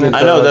 Yeah, isn't it?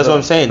 I know. That's what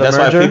I'm saying. That's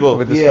why people.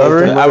 With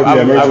Discovery?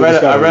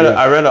 I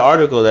read an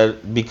article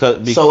that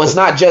because so it's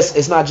not just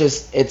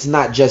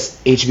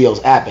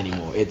HBO's app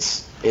anymore.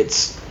 It's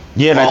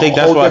and I think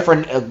that's why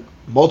different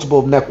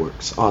multiple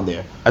networks on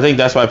there. I think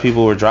that's why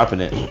people were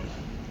dropping it.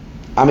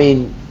 I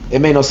mean, it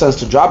made no sense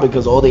to drop it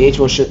because all the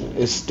HBO shit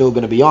is still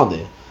gonna be on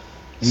there.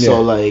 Yeah.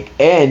 So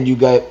and you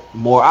got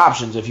more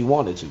options if you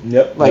wanted to.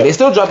 Yep. They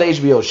still drop the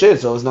HBO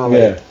shit, so it's not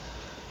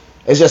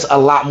it's just a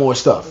lot more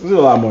stuff. There's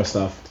a lot more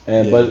stuff.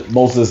 But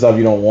most of the stuff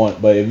you don't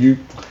want. But if you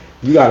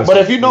got. But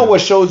if you know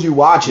what shows you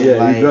watching,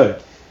 you're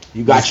good.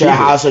 You got your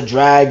House of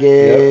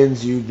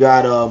Dragons. Yep. You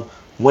got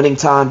Winning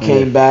Time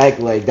came back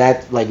like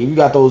that. Like you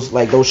got those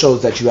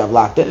shows that you have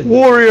locked in.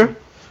 Warrior.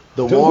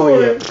 The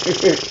Warrior.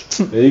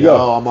 There you go.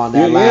 Oh, I'm on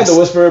that. Yeah, the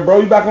Whisperer, bro.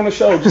 You back on the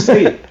show? Just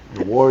say it.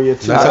 The Warrior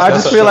too. I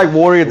just feel like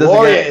Warrior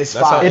doesn't get.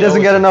 It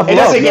doesn't get enough. It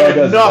doesn't get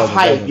enough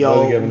hype,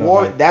 yo.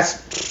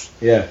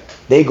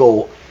 They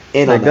go.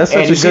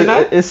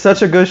 It's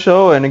such a good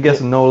show, and it gets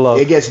no love.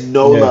 It gets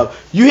no love.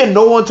 You hear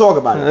no one talk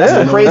about it. That's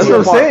the crazy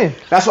part. That's what I'm saying.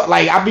 That's what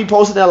I be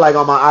posting that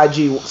on my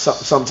IG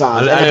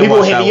sometimes, and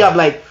people hit me up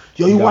like,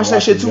 "Yo, you watch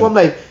that shit too?" I'm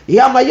like,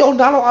 "Yeah." I'm like, "Yo,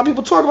 not a lot of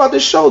people talk about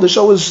this show. The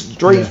show is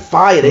straight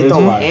fire. They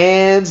throw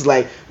hands.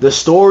 The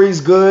story's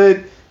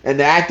good, and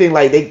the acting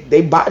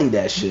they body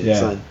that shit." Yeah,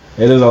 son.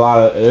 It is a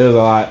lot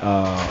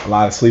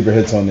of sleeper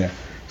hits on there.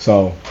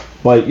 So.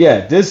 But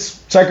yeah,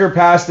 this Checker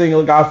Pass thing,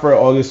 look out for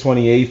August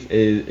 28th,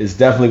 is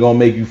definitely going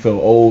to make you feel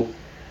old.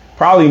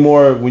 Probably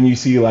more when you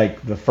see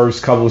the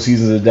first couple of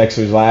seasons of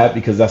Dexter's Lab,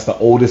 because that's the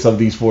oldest of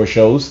these 4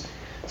 shows.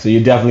 So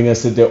you're definitely going to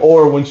sit there.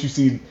 Or once you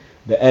see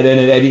the Ed, Edd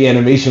n Eddy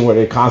animation where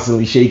they're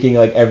constantly shaking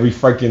every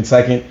freaking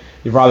second,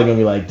 you're probably going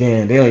to be like,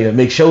 damn, they don't even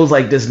make shows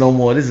like this no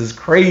more. This is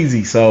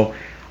crazy. So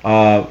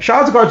shout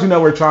out to Cartoon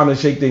Network trying to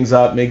shake things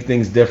up, make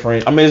things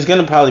different. I mean, it's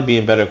going to probably be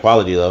in better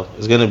quality, though.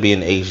 It's going to be in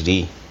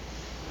HD.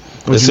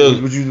 What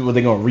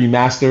they gonna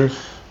remaster?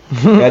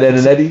 Ed, Edd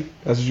n Eddy?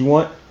 That's what you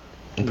want?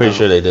 I'm pretty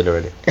sure they did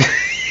already.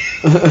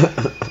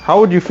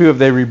 How would you feel if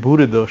they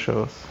rebooted those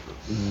shows?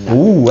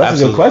 Ooh, that's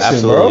a good question,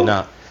 absolutely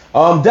bro.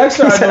 Not.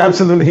 Dexter,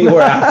 absolutely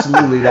not.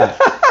 Absolutely not.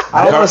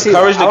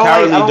 Courage the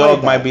Cowardly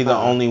Dog might be the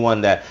only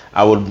one that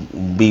I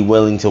would be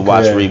willing to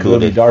watch rebooted. It'll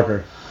be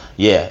darker.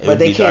 Yeah, but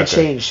they can't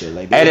change shit.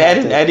 Ed,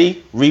 Edd n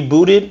Eddy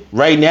rebooted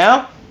right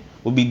now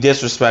would be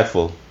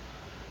disrespectful.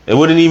 It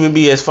wouldn't even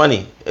be as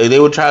funny. They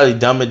would try to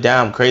dumb it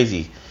down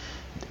crazy.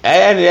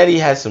 Ed, Edd n Eddy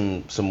had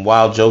some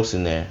wild jokes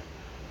in there.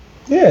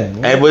 Yeah.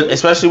 And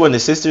especially when the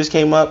sisters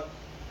came up,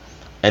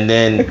 and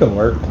then it could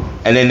work.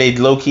 And then they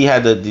low key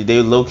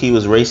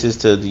was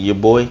racist to your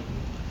boy,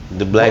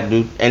 the black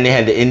dude, and they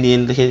had the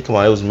Indian kid. Come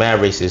on, it was mad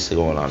racist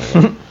going on.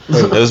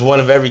 There was one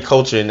of every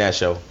culture in that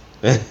show.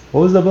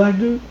 What was the black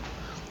dude?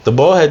 The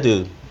bald head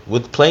dude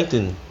with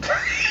Plankton.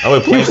 Oh,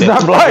 with Plankton. He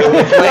was not black.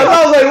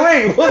 I was like,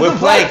 wait, what's with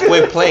Plank.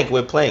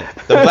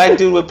 The black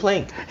dude with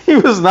Plank. He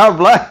was not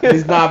black.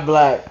 He's not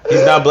black.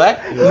 He's not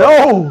black?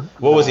 No.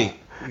 What was he?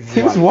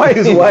 He was white.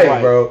 He was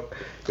white, bro.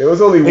 There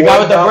was only one guy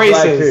with the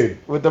braces. Black kid.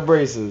 With the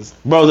braces.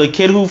 Bro, the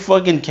kid who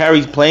fucking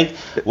carries Plank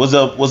was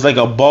like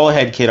a bald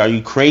head kid. Are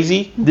you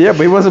crazy? Yeah,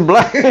 but he wasn't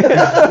black.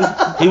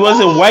 He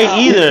wasn't white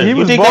either.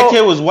 You think that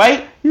kid was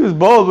white? He was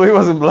bald, but he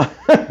wasn't black.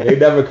 They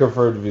never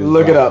confirmed if he was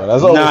Look black, it up. Bro.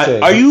 That's all I'm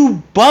saying. Are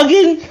you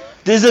bugging?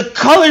 There's a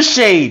color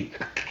shade.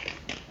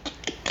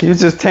 He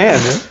was just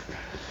tan, man.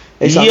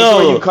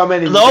 Yo, you come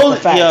in and those,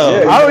 facts.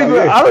 Yeah,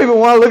 I don't even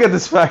want to look at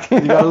this fact. You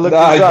gotta look it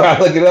up. You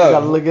gotta look it up. You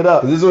gotta look it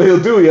up. This is what he'll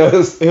do, yo.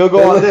 He'll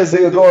go on this.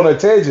 He'll go on a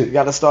tangent. You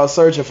gotta start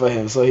searching for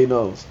him so he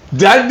knows.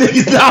 That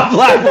nigga's not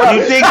black, bro.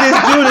 You think this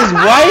dude is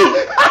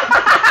white?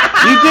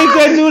 You think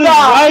that dude is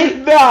white?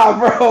 Nah,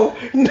 bro.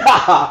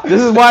 Nah.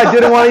 This is why I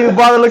didn't want to even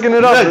bother looking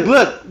it up.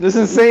 Look. This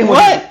is insane.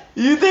 What?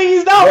 You think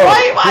he's not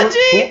white, my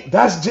G?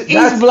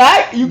 He's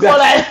black? You call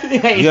that?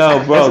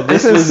 Yo, bro.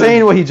 It's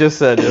insane what he just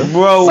said, yo.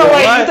 Bro, so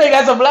wait, you think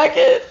that's a black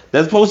kid?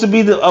 That's supposed to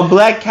be a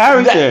black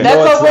character.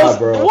 No, it's not,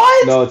 bro.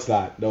 What? No, it's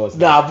not.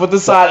 Nah, put the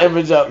side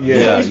image up.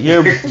 Yeah,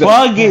 you're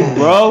bugging,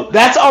 bro.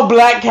 That's a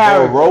black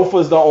character. Rolf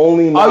was the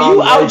only Are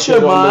you out your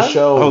on the mind?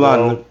 show. Hold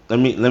bro. on. Let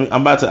me.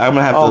 I'm gonna have to. Oh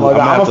my God,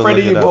 I'm afraid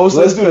of you both.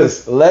 Let's do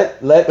this.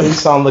 Let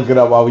Asan look it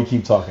up while we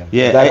keep talking.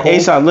 Yeah, cool?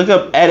 Asan, look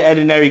up Ed, Edd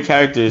n Eddy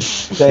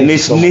characters.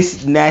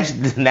 Nationalities?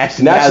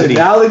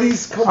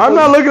 I'm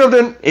not looking up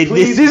them.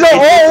 These are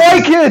all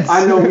white kids.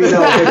 I know we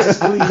know,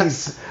 but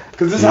please.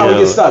 Because this is how we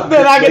get stuck.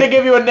 They're not going to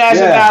give you a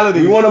nationality.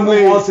 Yeah. We want to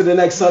move on to the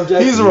next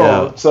subject. He's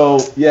wrong. So,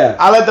 yeah.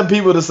 I'll let the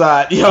people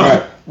decide. Yo,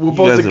 right. We'll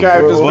post the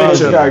characters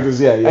picture.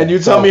 Yeah. And you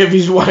tell me if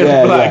he's white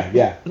or black.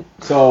 Yeah.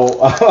 So,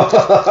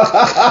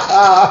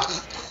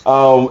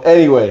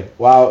 anyway,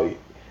 wow.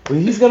 Well,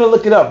 he's gonna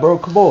look it up, bro.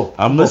 Come on.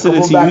 I'm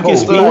listening to you. You can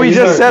speak. We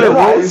just said it.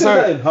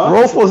 Huh?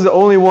 Rolf was the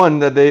only one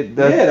that they.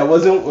 That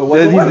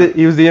wasn't.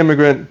 He was the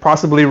immigrant,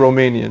 possibly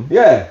Romanian.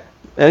 Yeah.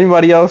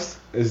 Anybody else?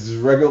 It's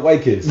just regular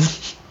white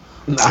kids.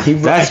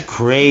 That's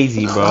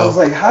crazy, bro. I was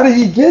like, how did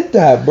he get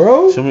that,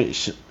 bro? Show me,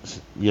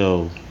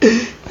 yo.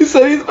 He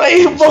said he's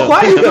like, but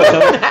why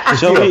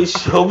you?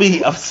 Show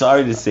me. I'm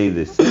sorry to say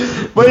this,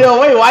 but yo,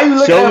 wait, why you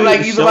looking at him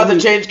like he's about to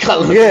change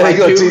colors? Yeah, like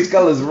he's gonna change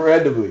colors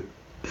randomly.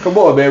 Come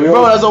on, man.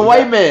 Bro, that's a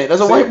white man. That's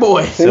a white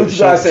boy. Say what you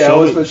guys say.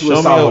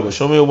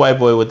 Show me a white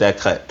boy with that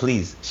cut,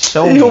 please.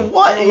 Show me.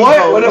 What?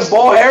 With a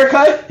bald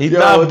haircut? He's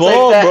not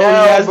bald, bro. He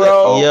has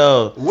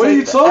yo. What are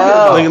you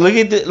talking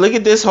about? Look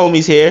at this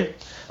homie's hair.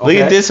 Look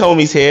at this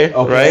homie's hair.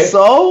 Okay. Right?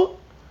 So?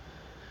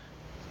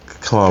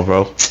 Come on,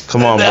 bro.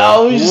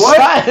 No, what?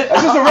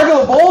 That's just a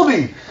regular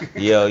baldy.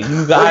 Yo,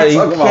 you got it.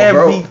 You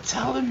can't be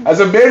telling me. As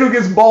a man who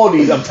gets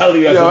baldies, I'm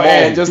telling you, as a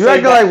man. You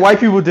acting like white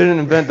people didn't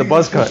invent the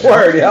buzz cut.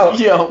 Word, yo.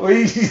 You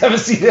haven't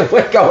seen that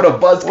white guy with a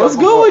buzz cut. What's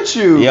good with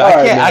you?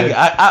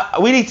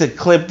 Yo, we need to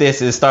clip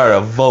this and start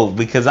a vote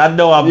because I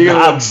know I'm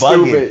bugging.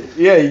 Stupid.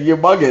 Yeah, you're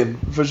bugging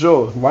for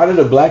sure. Why did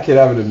a black kid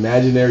have an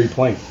imaginary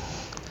plank?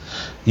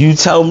 You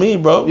tell me,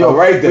 bro. Yo,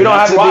 right there. We don't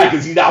have why,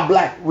 because he's not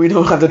black. We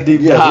don't have to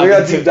deep dive. Yeah, we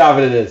got to deep dive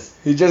into this.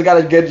 You just got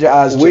to get your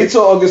eyes checked. Wait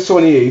till August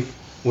 28th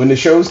when the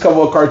shows come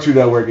on Cartoon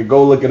Network and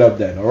go look it up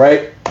then, all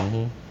right?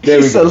 Mm-hmm. There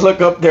we go.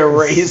 Look up their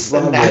race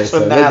and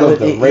nationality. Look up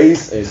the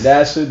race and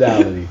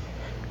nationality.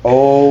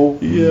 Oh,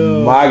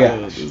 my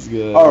gosh.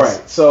 All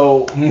right,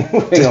 so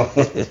moving on.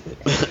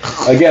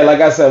 Again,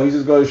 like I said, we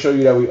just going to show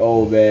you that we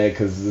old, man,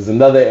 because there's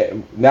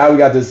another. Now we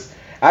got this.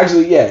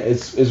 Actually, yeah,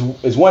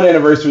 it's one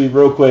anniversary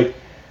real quick.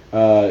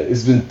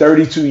 It's been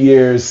 32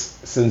 years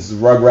since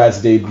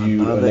Rugrats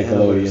debuted on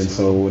Nickelodeon,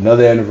 so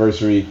another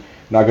anniversary.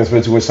 Not gonna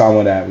spend too much time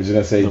on that. We're just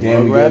gonna say,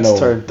 damn, we getting old.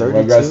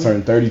 Rugrats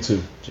turned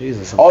 32.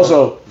 Jesus.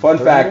 Also, fun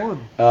fact: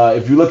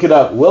 if you look it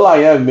up,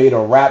 will.i.am made a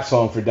rap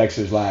song for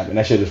Dexter's Lab, and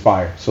that shit is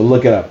fire. So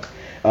look it up.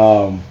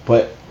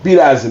 But be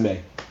that as it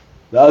may,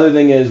 the other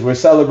thing is we're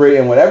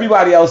celebrating what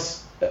everybody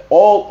else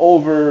all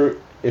over,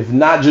 if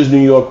not just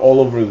New York, all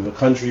over the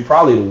country,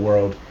 probably the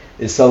world,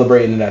 is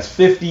celebrating, and that's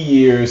 50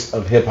 years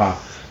of hip hop.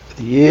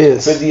 50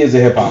 years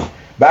of hip hop.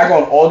 Back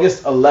on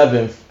August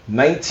 11th,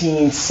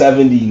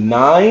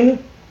 1979,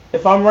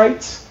 if I'm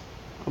right.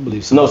 I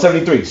believe so. No,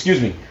 73,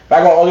 excuse me.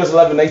 Back on August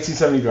 11th,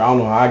 1973. I don't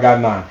know how I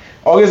got 9.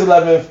 August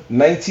 11th,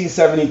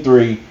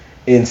 1973,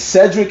 in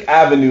Cedric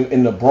Avenue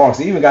in the Bronx.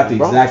 They even got the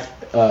exact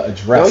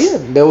address. Oh yeah,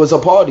 there was a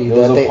party. It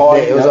was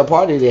a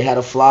party. They had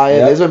a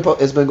flyer.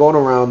 Yep. It's been going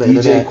around the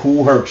internet. DJ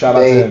Kool Herc, shout out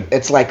to him.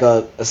 It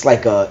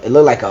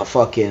looked like a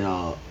fucking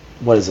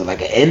what is it,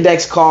 like an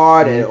index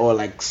card or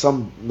like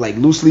some like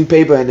loose leaf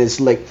paper, and it's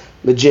like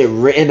legit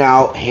written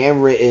out,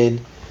 handwritten,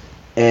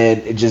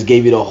 and it just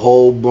gave you the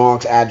whole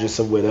Bronx address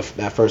of where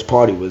that first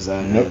party was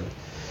at. Yep.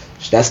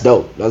 That's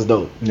dope. That's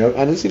dope. Yep.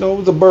 And it's, it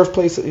was the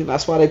birthplace.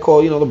 That's why they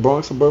call the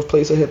Bronx the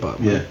birthplace of hip hop.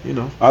 Yeah.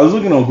 I was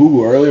looking on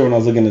Google earlier when I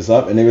was looking this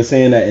up, and they were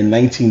saying that in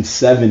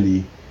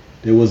 1970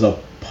 there was a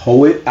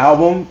Poet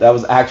album that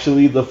was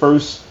actually the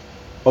first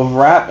of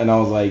rap, and I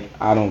was like,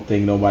 I don't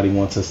think nobody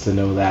wants us to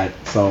know that.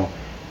 So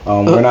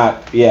we're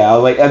not. Yeah.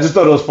 I just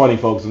thought it was funny,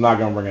 folks. I'm not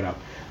gonna bring it up,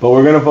 but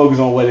we're gonna focus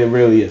on what it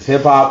really is.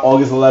 Hip hop,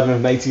 August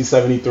 11th,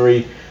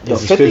 1973. 50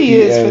 years. 50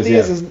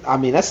 years is. I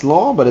mean, that's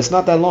long, but it's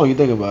not that long. You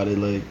think about it,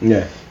 like.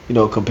 Yeah.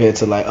 Compared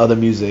to like other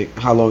music,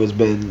 how long it's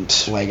been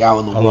like out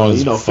in the world? How long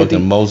has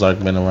fucking Mozart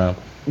been around?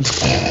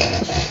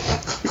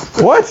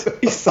 What?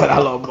 He said I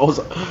love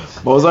Mozart.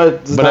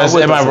 Mozart. But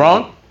am I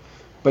wrong?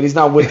 But he's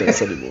not with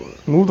us anymore.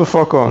 Move the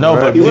fuck on. No,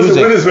 but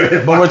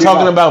music. But we're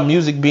talking about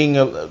music being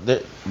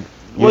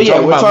we're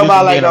talking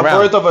about like the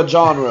birth of a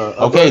genre.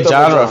 Okay,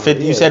 genre.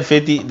 50. You said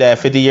 50. That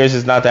 50 years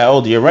is not that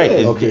old. You're right.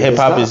 Yeah, hip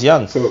hop is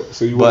young. So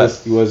you want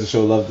to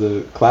show love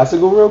to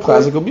classical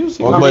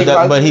music.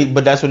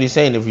 But that's what he's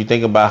saying. If you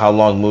think about how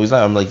long movies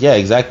are, I'm like, yeah,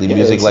 exactly. Yeah,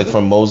 music like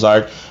from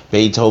Mozart,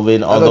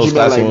 Beethoven, all those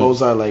classical. Like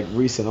Mozart, like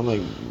recent. I'm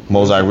like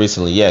Mozart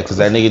recently, yeah, because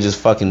that nigga just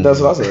fucking. That's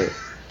what I said.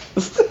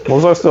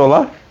 Mozart's still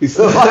alive? He's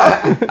still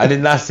alive. I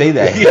did not say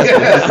that.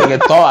 That's what nigga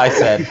thought I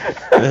said.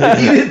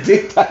 He didn't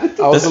think that.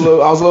 I was a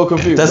little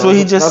confused. That's what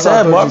he just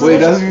said, Marvin. Wait,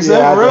 that's what you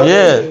said, bro?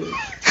 Yeah.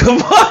 Come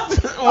on,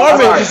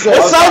 Marvin. It sounds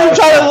you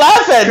trying to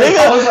laugh at, nigga.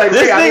 I was like,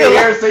 this nigga, I didn't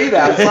hear him say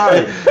that.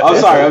 I'm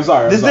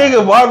sorry. This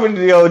nigga Marvin,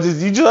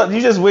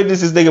 you just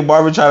witnessed this nigga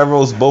Marvin trying to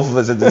roast both of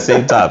us at the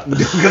same time.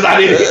 Because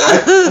I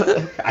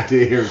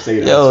didn't hear him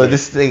say that. Yo,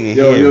 this nigga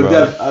here,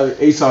 bro.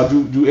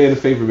 Ashawn, do Ann a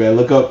favor, man.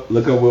 Look up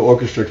where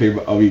orchestra came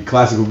out. I mean,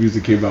 classical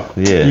music came out.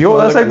 Yeah. Yo,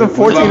 that's like the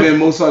 14.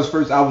 Mozart's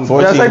first album.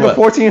 That's like the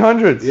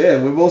 1400s.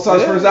 Yeah, when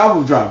Mozart's first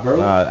album dropped, bro.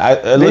 Look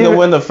at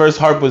when the first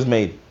harp was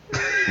made.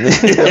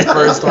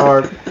 First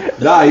harp.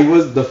 Nah, he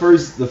was the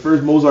first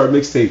Mozart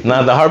mixtape.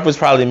 Nah, the harp was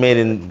probably made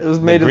in. It was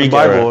made in the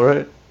Bible,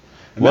 right?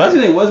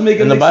 Imagine it was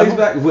making mixtapes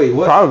back. Wait,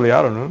 what? Probably,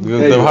 I don't know.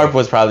 The harp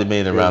was probably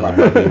made around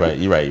the Bible.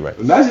 You're right.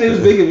 Imagine it was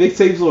making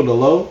mixtapes on the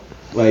low.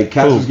 Like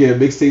cats was getting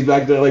mixtapes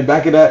back there, like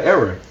back in that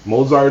era.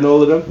 Mozart and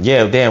all of them.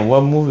 Yeah, damn.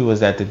 What movie was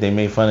that they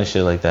made fun of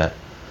shit like that?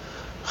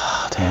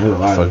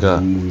 Damn, I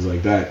forgot. Movies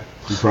like that.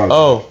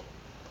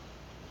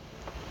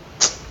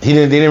 They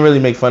didn't really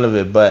make fun of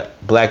it, but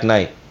Black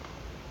Knight,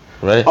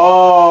 right?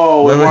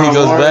 Oh, remember he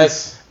goes back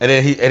and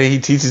then he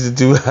teaches the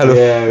dude how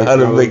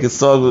to make a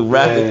song with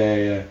rapping.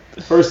 Yeah.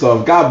 First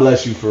off, God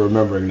bless you for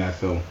remembering that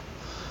film.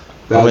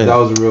 That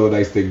was a real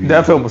nice thing.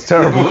 That film was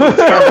terrible. I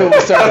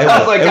was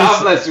like,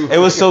 God bless you. It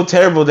was so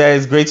terrible that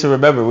it's great to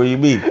remember. What do you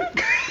mean?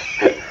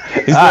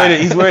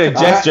 He's wearing a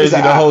Jets jersey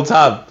the whole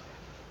time.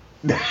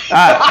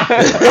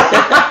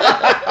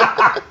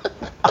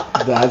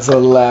 That's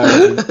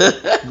hilarious.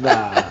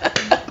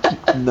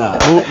 Nah.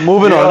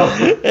 Moving on.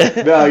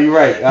 No, you're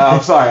right.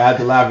 I'm sorry. I had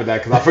to laugh at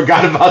that because I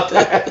forgot about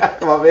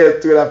that. My man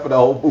threw that for the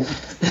whole movie.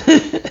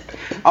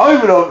 I don't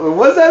even know.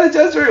 Was that a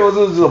Jets jersey or was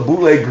it just a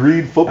bootleg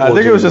green football? I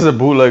think it was just a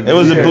bootleg. It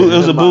was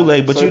a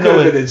bootleg, but so it could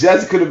have been the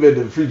Jets. Could have been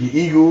the freaking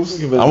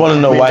Eagles. I want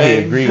to know why he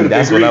agreed.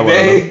 That's what I want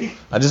to know.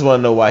 I just want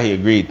to know why he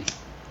agreed.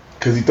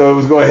 Because he thought it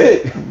was going to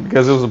hit.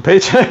 Because it was a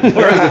paycheck. It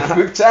was a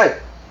quick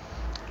check.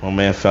 My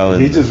man fell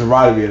in. He just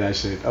reminded me of that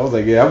shit. I was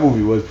like, yeah, that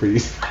movie was pretty.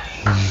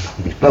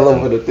 Fell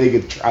over the thing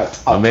and tried.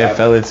 My man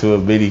fell into a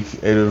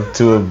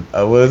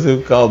what is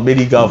it called?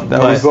 Mini golf.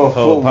 That was so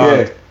full.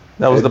 Yeah.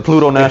 That was the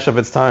Pluto Nash of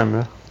its time,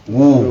 man.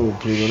 Ooh,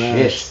 Pluto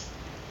Nash.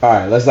 All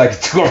right, let's not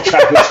get too off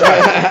track with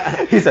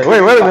track. He said, wait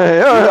a minute.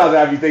 You guys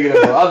have me thinking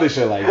about other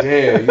shit like,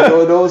 damn, you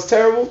know what's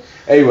terrible?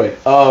 Anyway,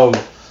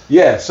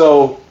 yeah,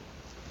 so,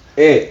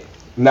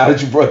 now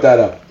that you brought that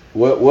up,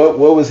 what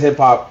was hip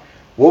hop?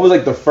 What was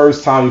like the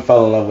first time you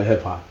fell in love with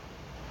hip hop?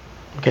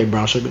 Okay,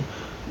 Brown Sugar.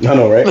 I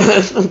know, right?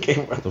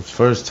 Okay, bro. The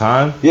first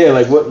time? Yeah,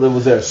 like what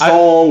was there? A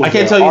song? I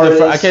can't tell you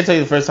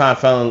the first time I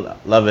fell in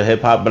love with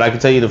hip hop, but I can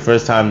tell you the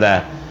first time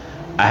that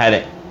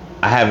I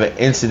have an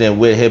incident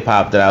with hip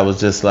hop that I was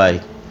just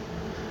like,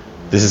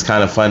 this is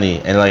kind of funny,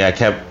 and like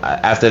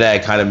after that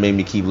it kind of made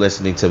me keep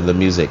listening to the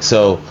music.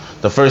 So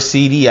the first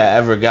CD I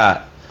ever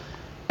got,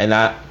 and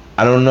I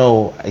don't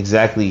know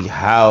exactly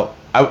how.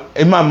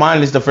 In my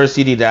mind, it's the first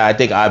CD that I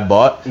think I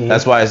bought. Mm-hmm.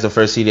 That's why it's the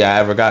first CD I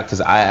ever got,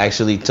 because I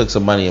actually took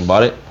some money and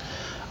bought it.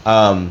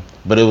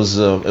 But it was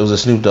a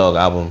Snoop Dogg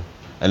album,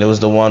 and it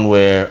was the one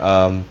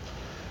where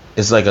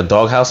it's like a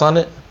doghouse on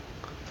it.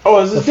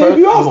 Oh, it's his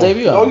debut album.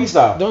 Doggy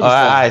Style. All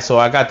right, so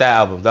I got that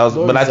album. That was,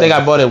 but I think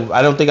I bought it.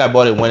 I don't think I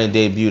bought it when it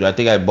debuted. I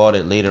think I bought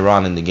it later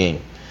on in the game.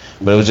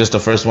 But it was just the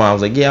first one. I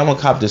was like, yeah, I'm gonna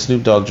cop the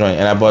Snoop Dogg joint,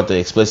 and I bought the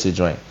explicit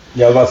joint.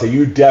 Yeah, I was about to say,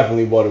 you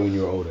definitely bought it when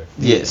you were older.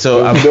 Yeah,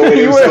 so I'm no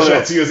way you were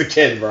that to you as a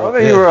kid, bro. I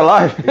think you were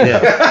alive.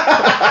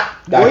 Yeah.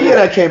 What year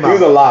that came out? He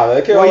was alive.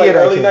 That came out like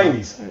early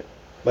 90s.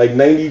 Like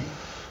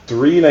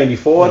 93,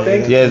 94, I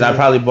think. Yeah, I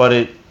probably bought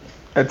it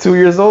at 2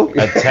 years old?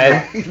 At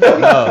 10?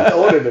 No,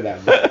 older than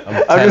that, bro.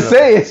 I'm just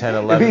saying. 10,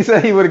 11. If he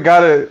said he would have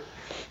got it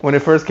when it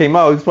first came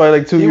out, he's probably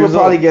like 2 years old. He would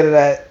probably get it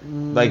at...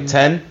 like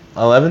 10,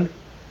 11?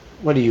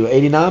 What are you,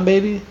 89,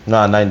 baby?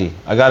 No, 90.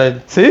 I got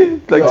it. See?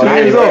 Like 2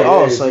 years old.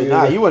 Oh, so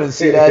you wouldn't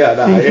see that.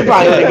 You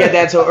probably wouldn't get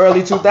that till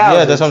early 2000s.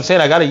 Yeah, that's what I'm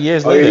saying. I got it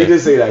years later. Yeah, he did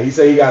say that. He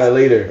said he got it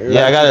later.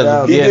 Yeah, I got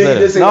it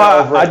years later. No,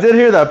 I did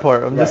hear that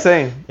part. I'm just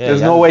saying. Yeah,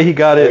 there's no way he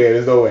got it. Yeah,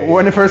 there's no way.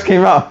 When it first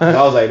came out.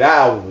 I was like, that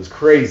album was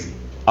crazy.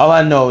 All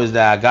I know is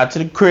that I got to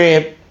the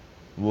crib,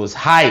 was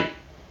hype,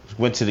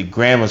 went to the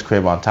grandma's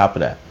crib on top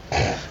of that.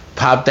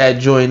 Popped that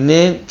joint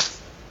in,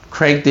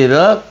 cranked it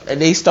up,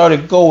 and they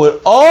started going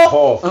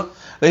off.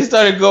 They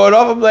started going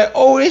off. I'm like,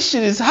 oh, this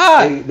shit is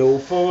hot. Ain't no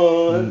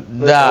fun.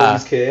 Nah.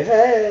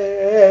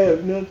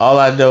 All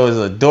I know is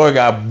a door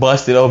got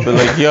busted open.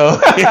 Like, yo,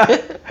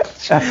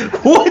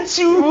 what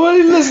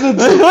you listening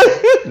to?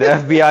 The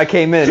FBI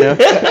came in.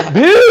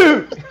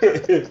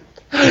 Dude.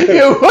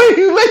 Yo, what are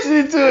you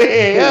listening to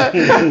here?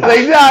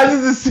 Like, nah, this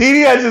is a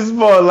CD I just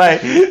bought.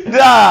 Like,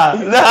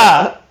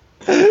 nah.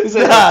 He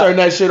said, turn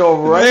that shit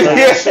off right now.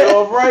 That shit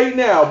off right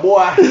now,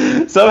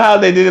 boy. Somehow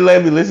they didn't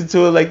let me listen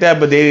to it like that,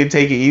 but they didn't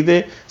take it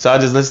either. So I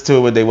just listened to it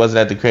when they wasn't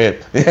at the crib.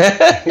 He's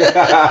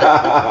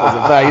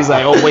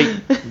like, oh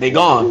wait, they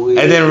gone.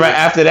 And then right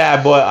after that,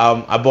 I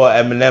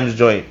bought Eminem's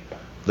joint,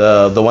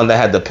 the one that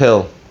had the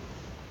pill.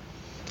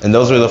 And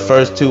those were the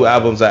first two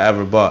albums I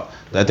ever bought.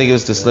 I think it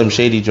was the Slim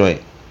Shady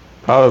joint.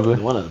 Probably.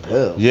 The one of the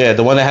pill. Yeah,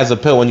 the one that has a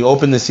pill. When you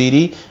open the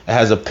CD, it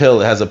has a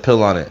pill. It has a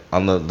pill on it,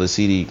 on the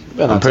CD.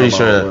 I'm pretty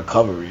sure.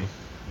 Recovery.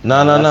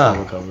 No.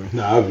 Nah,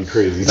 that'd be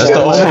crazy. That's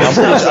the only.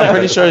 I'm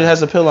pretty sure it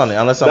has a pill on it.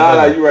 Unless I'm.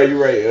 Nah, you're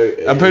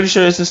right. I'm pretty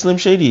sure it's the Slim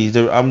Shady.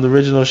 I'm the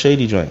original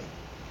Shady joint.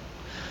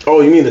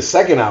 Oh, you mean the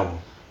second album?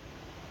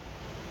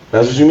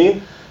 That's what you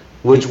mean?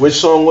 Which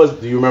song was?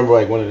 Do you remember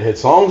like one of the hit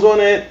songs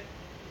on it?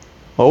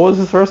 What was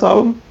his first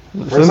album?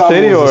 Slim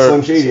Shady or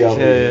Slim Shady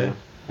album? Yeah.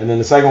 And then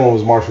the second one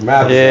was Marshall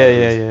Mathers.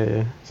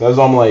 Yeah. So that's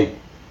why I'm like,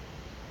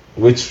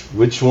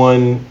 which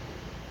one?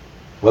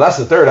 Well, that's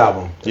the third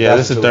album. Yeah,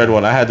 that's the third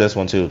one. I had this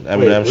one too.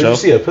 Eminem Show. Did you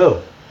see a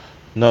pill?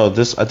 No,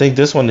 I think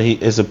this one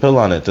is a pill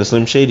on it. The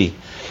Slim Shady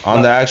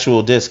on the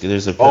actual disc.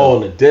 There's a pill. Oh,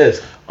 on the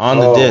disc. On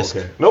the disc.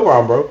 Okay. No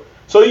problem, bro.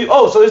 So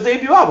his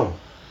debut album.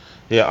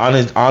 Yeah,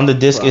 on the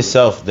disc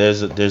itself,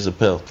 there's a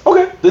pill.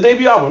 Okay, the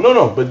debut album.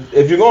 No, but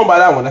if you're going by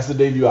that one, that's the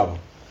debut album.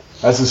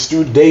 That's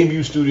a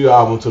debut studio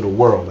album to the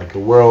world. Like the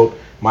world,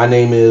 My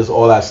Name Is,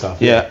 all that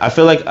stuff. Yeah, I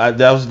feel like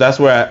that's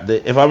where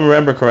if I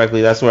remember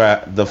correctly, that's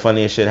where the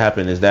funniest shit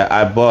happened. Is that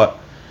I bought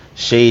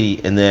Shady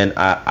and then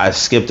I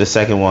skipped the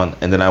second one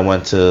and then I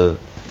went to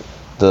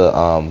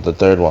the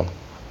third one.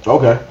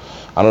 Okay.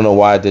 I don't know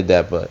why I did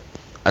that, but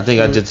I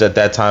think I just at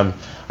that time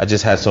I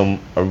just had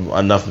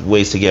enough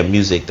ways to get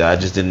music that I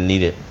just didn't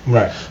need it.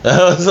 Right.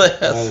 I was like,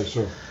 that is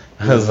true.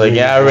 I was like,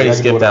 yeah, I already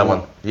skipped that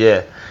one.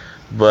 Yeah,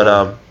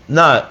 but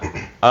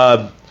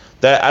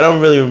that I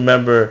don't really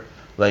remember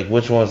like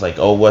which one's like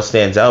what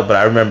stands out, but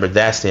I remember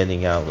that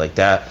standing out like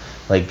that.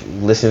 Like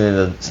listening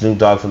to Snoop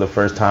Dogg for the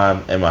first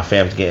time and my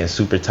fam's getting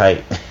super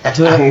tight.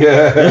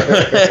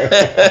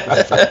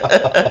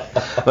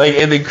 Like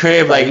in the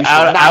crib, like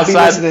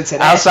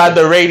outside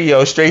the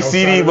radio, straight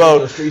CD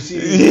mode. Straight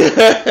CD.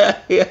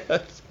 Yeah.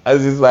 I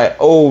was just like,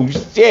 oh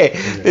shit,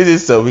 this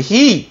is some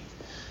heat.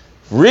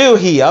 Real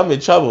heat. I'm in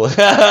trouble.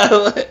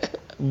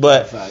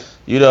 But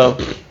you know,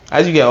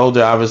 as you get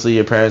older, obviously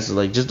your parents are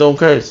like, just don't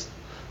curse.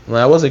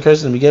 Like, I wasn't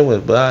cursing to begin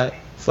with, but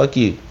fuck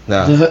you.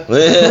 Nah.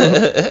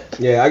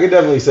 Yeah, I could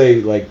definitely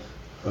say like,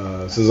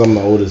 since I'm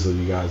the oldest of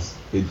you guys,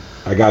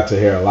 I got to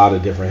hear a lot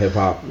of different hip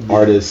hop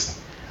artists,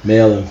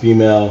 male and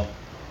female,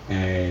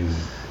 and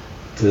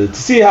to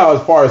see how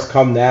as far as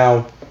come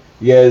now.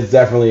 Yeah, it's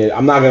definitely.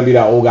 I'm not gonna be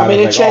that old guy. I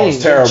mean, that's like,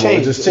 it's terrible.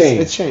 It just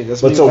changed. It's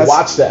changed. But to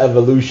watch the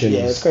evolution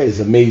is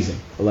amazing.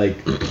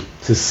 Like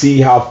to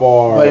see how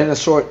far. But in a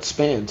short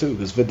span too,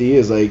 because 50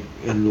 years, like,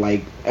 and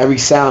like every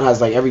sound has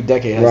like every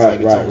decade has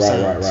its own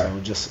sound. So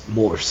it just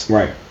morphs.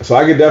 Right. So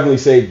I could definitely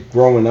say,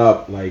 growing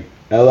up, like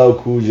LL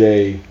Cool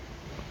J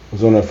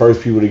was one of the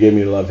first people to get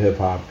me to love hip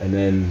hop, and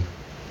then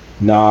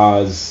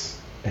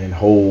Nas and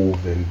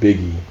Hove and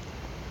Biggie,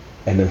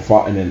 and then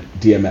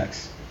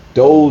DMX.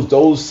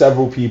 Those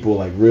several people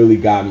like really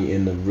got me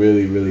into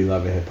really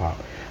loving hip hop.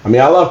 I mean,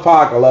 I love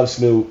Pac, I love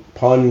Snoop.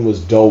 Pun was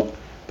dope,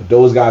 but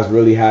those guys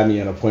really had me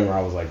at a point where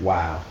I was like,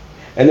 wow.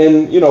 And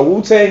then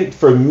Wu-Tang,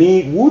 for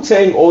me,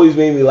 Wu-Tang always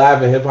made me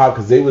laugh in hip hop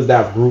because they was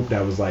that group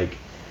that was like,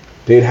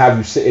 they'd have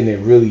you sitting there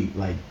really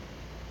like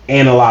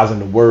analyzing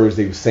the words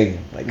they were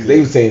singing, like 'cause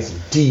they were saying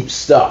some deep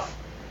stuff,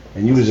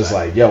 and you was just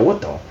like, yo,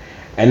 what the?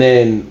 And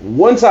then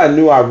once I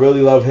knew I really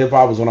loved hip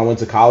hop was when I went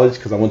to college,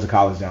 because I went to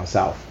college down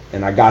south.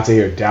 And I got to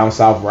hear down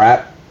south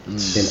rap in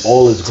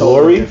all its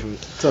glory. Totally different.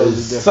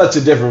 Such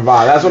a different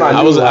vibe. That's when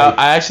I knew.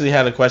 I actually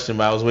had a question,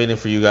 but I was waiting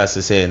for you guys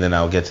to say it, and then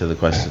I'll get to the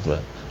questions.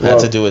 But it had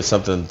to do with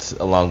something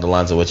along the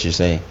lines of what you're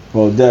saying.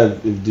 Well,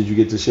 Dev, did you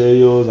get to share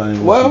yours?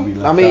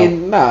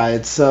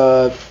 It's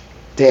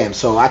damn.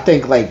 So I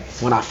think like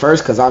when I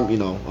first, because I'm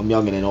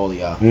younger than all of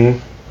y'all. Mm-hmm.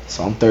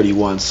 So I'm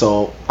 31.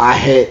 So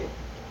I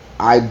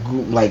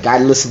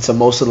listened to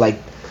most of like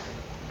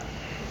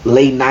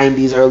late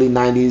 90s, early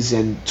 90s,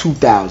 and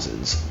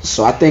 2000s.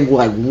 So I think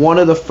like one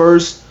of the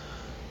first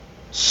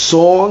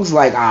songs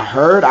like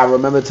I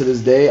remember to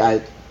this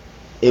day,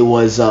 it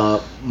was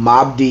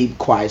Mobb Deep,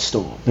 Quiet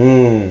Storm.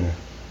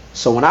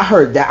 So when I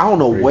heard that, I don't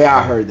know where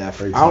I heard that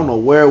from. I don't know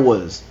where it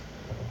was,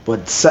 but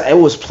it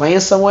was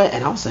playing somewhere,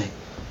 and I was like,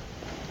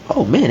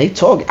 oh man, they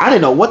talking. I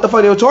didn't know what the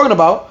fuck they were talking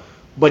about,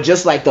 but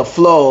just like the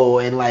flow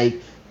and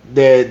like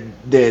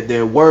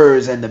their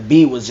words and the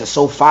beat was just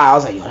so fire. I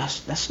was like, yo, that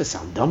shit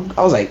sound dumb.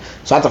 I was like,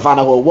 so I had to find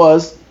out who it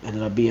was.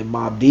 Ended up being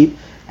Mobb Deep.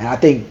 And I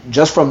think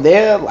just from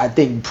there, I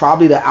think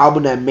probably the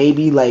album that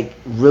maybe like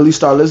really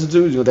start listening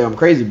to, you're gonna think I'm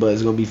crazy, but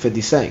it's gonna be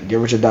 50 Cent, Get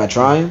Rich or Die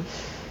Trying.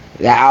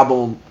 That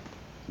album,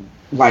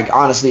 like,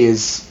 honestly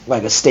is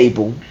like a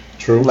staple.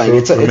 True. Like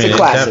it's a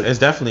classic. It's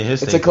definitely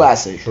his. It's a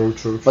classic. True.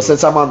 But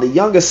since I'm on the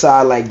younger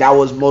side, like that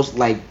was most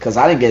like, cause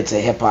I didn't get to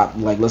hip hop,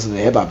 like listening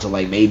to hip hop till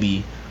like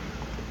maybe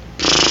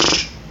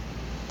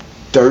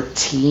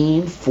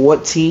 13,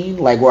 14,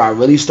 like where I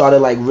really started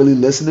like really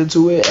listening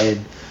to it,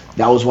 and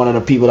that was one of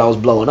the people that was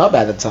blowing up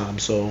at the time.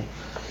 So,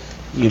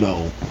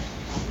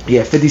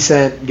 50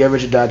 Cent, Get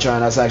Rich or Die Trying,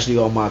 that's actually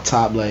on my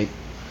top, like,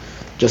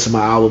 just in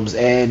my albums.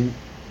 And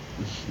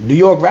New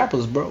York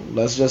rappers, bro.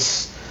 That's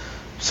just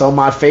some of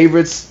my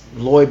favorites.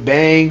 Lloyd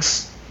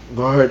Banks,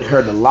 heard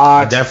a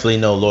lot. I definitely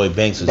know Lloyd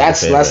Banks was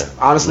that's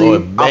honestly,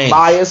 I'm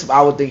biased.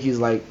 I would think he's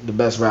like the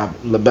best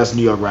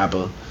New York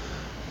rapper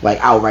like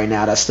out right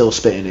now that's still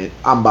spitting it.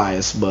 I'm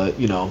biased, but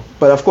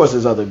of course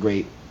there's other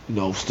great,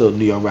 still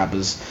New York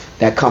rappers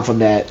that come from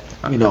that,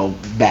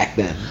 back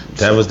then.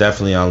 That was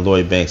definitely on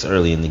Lloyd Banks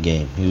early in the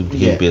game.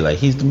 He'd be like,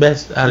 he's the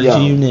best out of the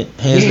unit,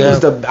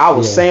 hands down. I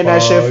was saying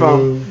that shit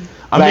from.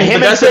 I mean, but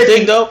that's 50, the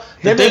thing though.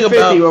 The thing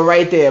about 50 were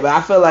right there, but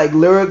I feel like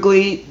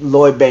lyrically,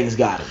 Lloyd Banks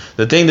got him.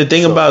 The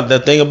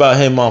thing about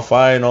him on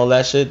Fire and all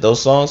that shit,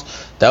 those songs,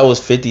 that was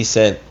 50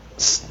 Cent,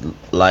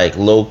 like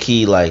low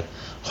key, like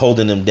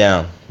holding him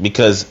down,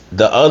 because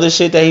the other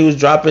shit that he was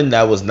dropping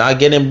that was not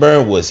getting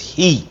burned was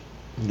heat.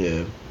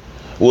 Yeah,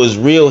 was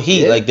real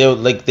heat. Yeah.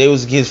 There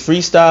was his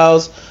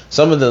freestyles.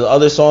 Some of the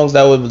other songs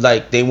that would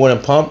they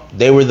wouldn't pump.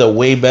 They were the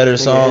way better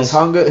songs.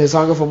 His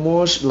hunger for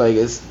more, like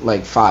it's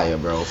like fire,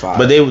 bro. Fire.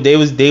 But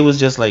they was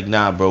just like,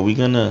 nah, bro. We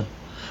gonna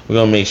we're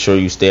gonna make sure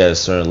you stay at a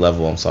certain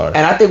level. I'm sorry.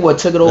 And I think what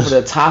took it over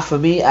the top for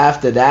me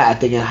after that, I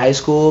think in high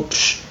school,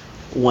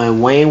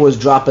 when Wayne was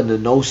dropping the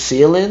No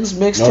Ceilings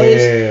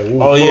mixtapes.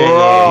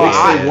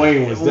 Mixtape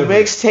Wayne was different.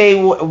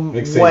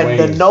 Mixtape when Wayne.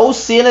 The No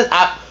Ceilings.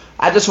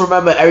 I just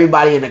remember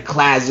everybody in the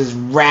class just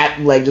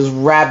rapping.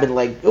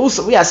 Like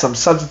we had some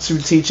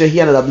substitute teacher.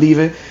 He ended up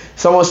leaving.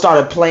 Someone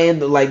started playing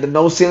the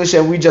No Ceiling shit.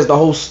 And we just the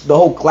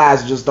whole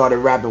class just started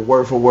rapping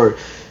word for word.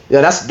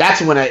 Yeah,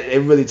 that's when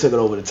it really took it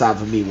over the top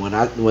for me. When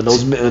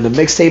the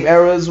mixtape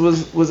eras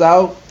was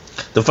out.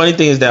 The funny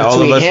thing is that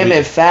between all of us, him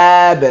and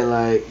Fab, and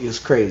like it was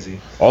crazy.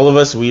 All of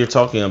us, we are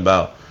talking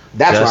about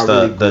that's just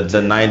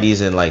the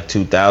 90s and like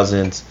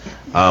 2000s.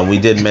 We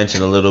did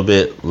mention a little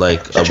bit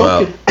like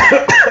about.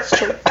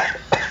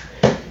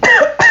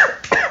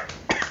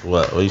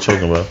 What are you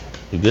talking about?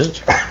 You good?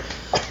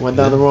 Went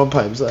down the wrong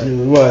pipe. Sorry.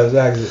 It was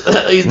actually.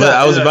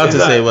 I was about to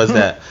say was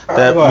that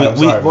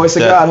we voice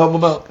of God, help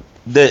him out.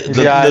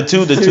 The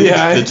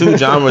two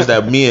genres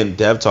that me and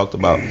Dev talked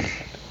about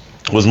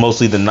was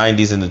mostly the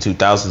 90s and the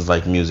 2000s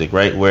like music,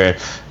 right? Where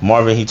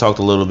Marvin, he talked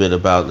a little bit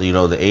about, the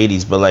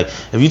 80s, but like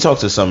if you talk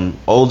to some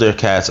older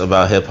cats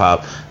about hip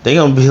hop, they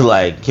gonna be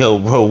like, yo,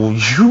 bro,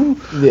 you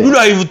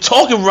not even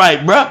talking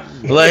right, bro.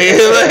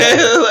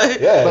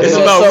 It's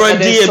about Run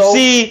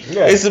DMC.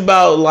 It's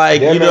about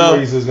like their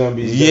memories is gonna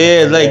be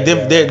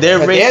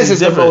their race is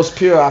the most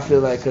pure. I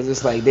feel like because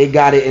it's like they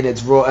got it in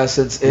its raw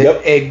essence.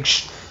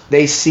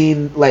 They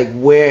seen like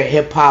where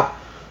hip hop.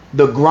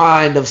 The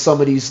grind of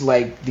some of these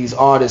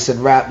artists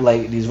and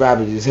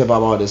these hip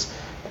hop artists,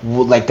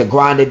 like the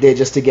grind they did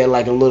just to get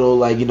like a little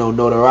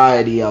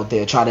notoriety out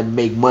there, try to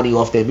make money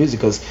off their music.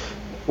 Because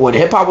when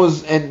hip hop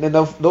was in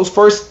those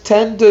first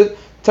 10 to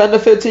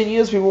 15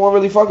 years, people weren't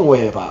really fucking with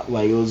hip hop.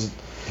 Like it was,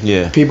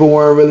 people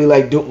weren't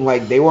really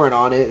they weren't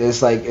on it.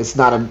 It's like it's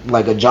not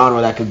a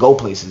genre that could go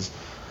places.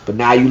 But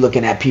now you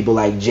looking at people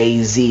like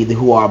Jay-Z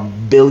who are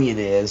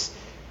billionaires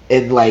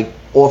and like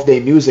off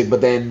their music, but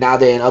then now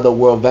they're in other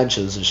world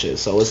ventures and shit.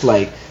 So it's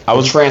like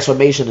the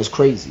transformation is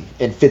crazy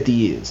in 50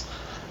 years.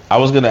 I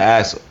was gonna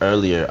ask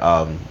earlier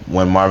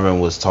when Marvin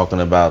was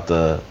talking about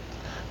the,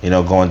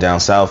 going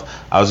down south.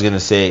 I was gonna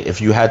say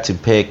if you had to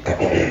pick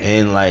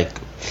in like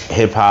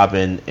hip hop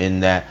and in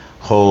that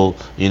whole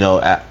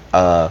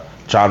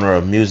genre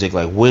of music,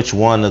 like which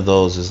one of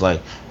those is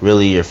like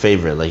really your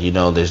favorite? Like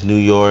there's New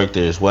York,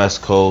 there's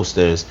West Coast,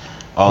 there's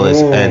all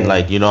this, and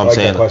like what I'm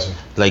saying,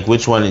 like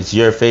which one is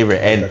your favorite?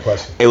 And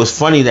it was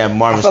funny that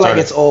Marvin started. I feel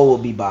like it's all will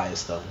be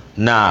biased though.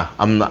 Nah,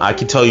 I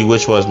can tell you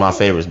which was my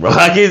favorites, bro. And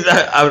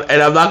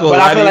I'm not gonna lie. But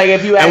I feel like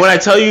if you and when I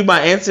tell you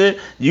my answer,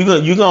 you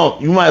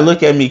might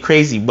look at me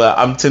crazy, but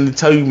I'm to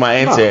tell you my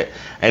answer,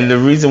 and the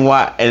reason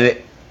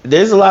why,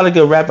 there's a lot of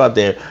good rap out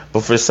there,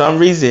 but for some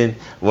reason,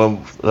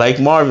 when I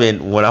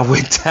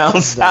went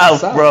down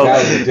south, bro, that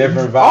was a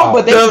different vibe.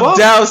 But them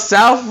down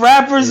south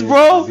rappers,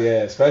 bro.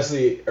 Yeah,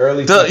 especially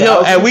early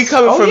 2000s. And we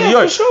coming from New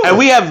York, sure.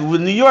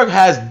 and New York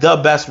has the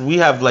best. We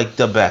have like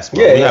the best,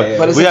 bro.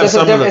 But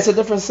it's a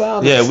different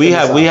sound. Yeah, we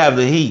have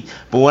the heat.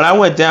 But when I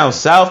went down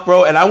south,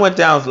 bro, and I went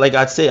down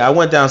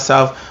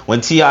south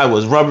when T.I.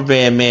 was Rubber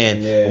Band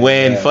Man,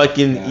 when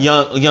fucking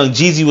Young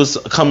Jeezy was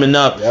coming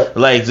up,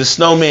 like the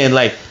Snowman,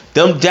 like.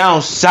 Them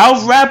down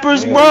south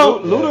rappers, bro.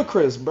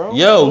 Ludacris, bro.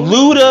 Yo,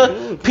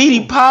 Luda,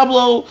 Petey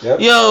Pablo,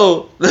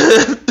 yo,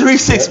 3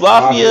 6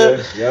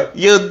 Mafia.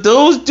 Yo,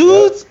 those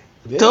dudes,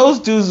 those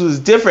dudes was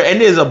different.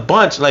 And there's a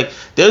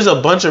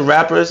bunch of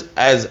rappers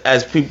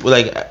as people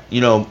like,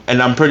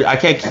 and I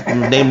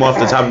can't name off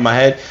the top of my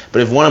head,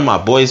 but if one of my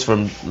boys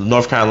from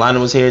North Carolina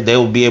was here, they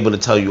would be able to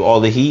tell you all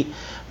the heat.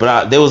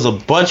 But there was a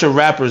bunch of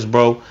rappers,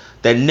 bro,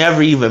 that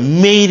never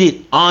even made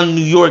it on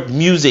New York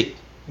music.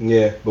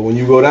 Yeah, but when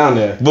you go down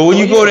there.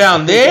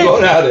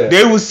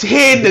 They was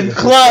hitting the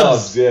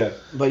clubs. Yeah.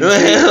 But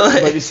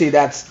you see,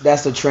 that's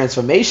the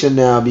transformation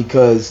now,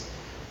 because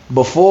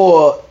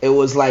before it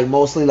was like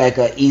mostly like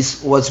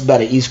East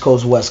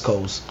Coast, West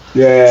Coast.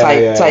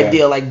 Type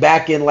deal, like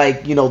back in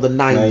like, the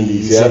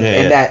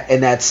 90s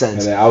in that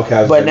sense. And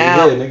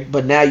Outkast.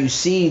 But now you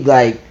see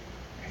like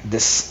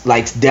this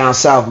like down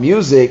south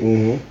music.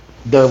 Mm-hmm.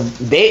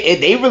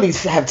 They really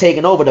have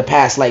taken over the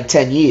past like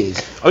 10 years.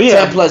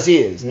 10 plus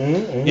years.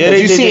 Mm-hmm. Yeah,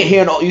 you see it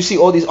here. You see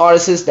all these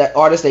artists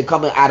they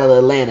coming out of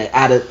Atlanta,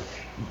 out of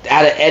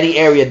any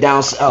area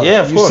down south.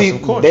 Yeah, of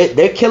course.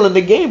 They're killing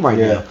the game right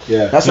now.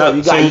 Yeah, that's why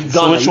you got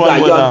Gunna, you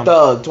got Young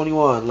Thug,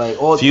 21, like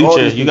all. Future, all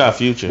you got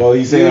Future. Well,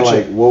 he's saying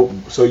like,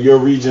 so your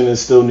region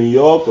is still New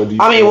York, or do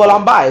you?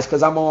 I'm biased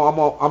because I'm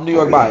New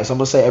York biased. I'm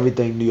gonna say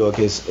everything New York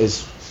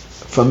is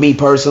for me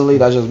personally.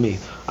 That's just me.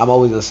 I'm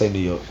always gonna say New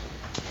York.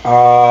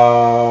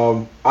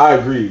 I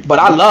agree, but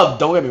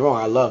don't get me wrong,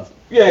 I love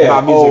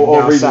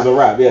all regions of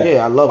rap.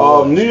 I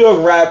love New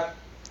York rap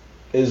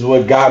is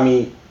what got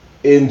me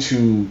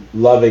into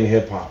loving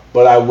hip hop,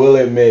 but I will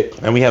admit,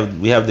 and we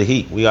have the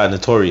heat. We got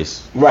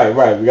Notorious. Right.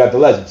 We got the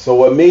legends. So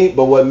what made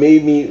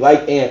me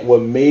like Ant?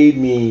 What made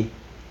me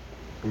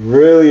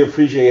really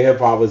appreciate hip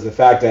hop was the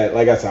fact that,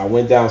 like I said, I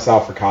went down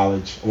south for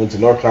college. I went to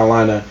North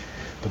Carolina.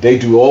 But they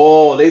do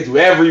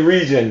every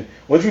region.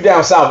 Once you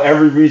down south,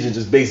 every region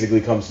just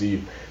basically comes to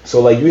you. So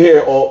like you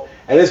hear all,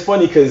 and it's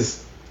funny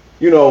because,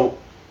 you know,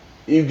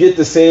 you get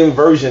the same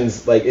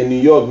versions. Like in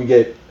New York, we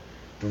get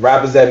the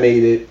rappers that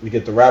made it, we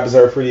get the rappers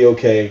that are pretty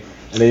okay,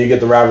 and then you get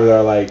the rappers that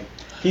are like,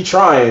 he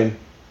trying.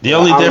 The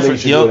only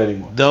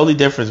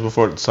difference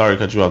before, sorry to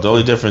cut you off, the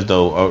only difference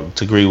though,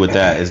 to agree with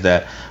that, is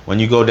that when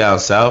you go down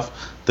south,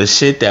 the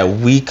shit that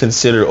we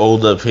consider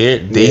old up here,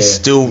 they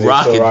still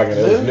rocking. It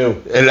was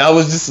new. And I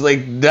was just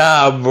like,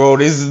 nah, bro,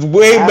 this is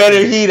way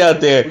better heat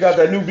out there. We got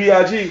that new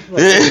B.I.G.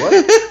 Like,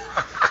 what?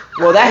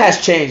 Well, that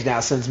has changed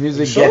now since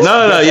music gets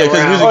because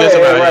music gets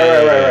around.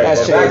 Right.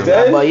 That's changed.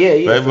 But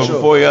yeah. Right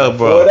before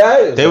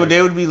bro.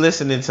 They would be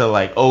listening to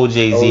like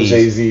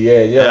OJZ.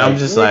 Yeah. And I'm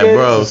just like,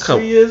 bro,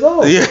 come 3 years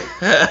old. Yeah.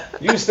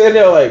 You stand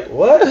there like,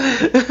 what?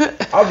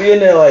 I'll be in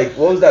there like,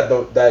 what was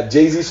that? That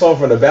Jay-Z song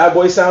from the Bad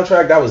Boys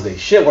soundtrack? That was the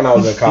shit when I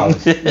was in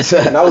college.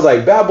 And I was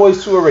like, Bad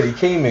Boys 2 already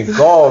came and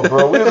gone,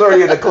 bro. We was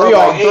already in the club. We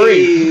on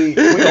 3.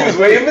 We was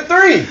waiting for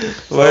 3.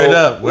 So word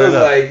up.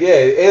 Like, yeah,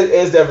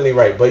 it's definitely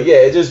right. But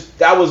yeah,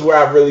 that was where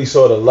I really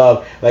saw the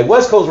love. Like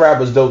West Coast rap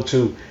was dope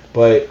too.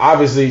 But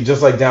obviously,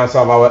 just like down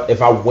south,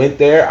 if I went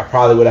there, I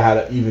probably would have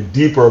had an even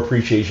deeper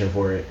appreciation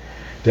for it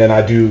than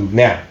I do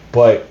now.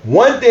 But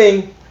one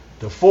thing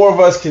the four of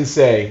us can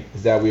say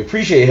is that we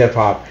appreciate hip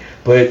hop,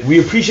 but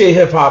we appreciate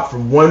hip hop for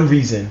one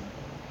reason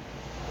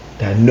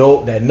that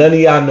none of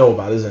y'all know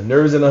about. It's a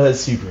Nerds in the Hood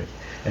secret,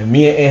 and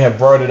me and Ann have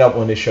brought it up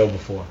on this show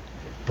before,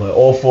 but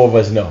all four of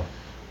us know.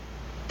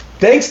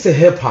 Thanks to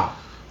hip hop,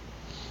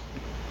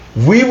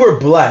 we were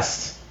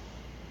blessed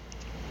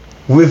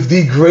with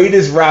the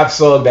greatest rap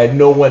song that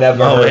no one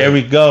ever heard. Oh, here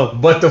we go.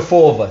 But the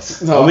four of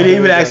us. No, we didn't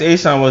even ask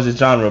Ashawn what's the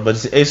genre, but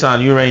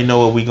Ashawn, you already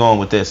know where we going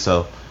with this,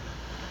 so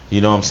you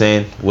know what I'm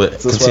saying?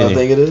 That's what I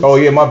think it is. Oh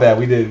yeah, my bad.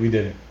 We did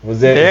it. Was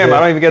there? Damn, I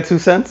don't even get 2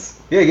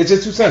 cents. Yeah, get your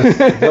 2 cents.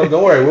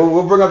 Don't worry,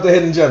 we'll bring up the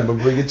hidden gem, but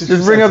bring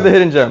up the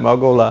hidden gem. I'll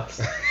go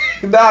last.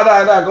 Nah.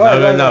 Go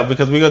ahead. No,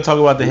 because we're gonna talk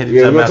about the hidden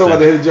gem. Yeah, we're gonna talk about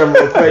the hidden gem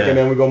real quick, and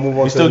then we're gonna move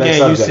on to the next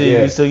subject.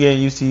 We're still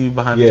getting used to you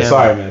behind the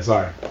camera.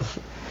 Sorry.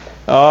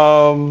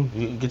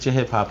 You get your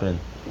hip hop in.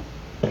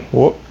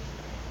 What?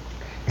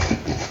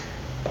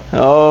 I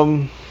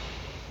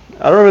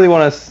don't really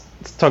want to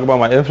talk about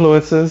my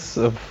influences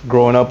of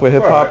growing up with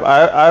hip hop.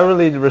 Right. I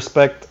really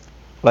respect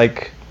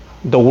like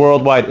the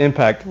worldwide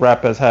impact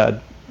rap has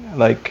had.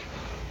 Like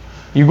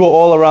you go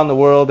all around the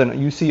world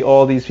and you see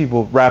all these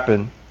people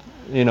rapping,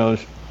 you know,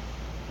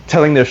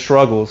 telling their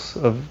struggles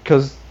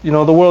because you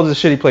know the world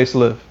is a shitty place to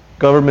live.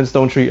 Governments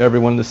don't treat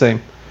everyone the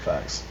same.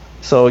 Facts.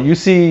 So you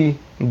see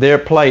their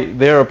plight,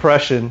 their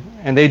oppression,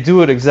 and they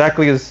do it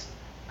exactly as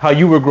how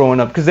you were growing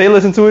up because they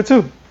listen to it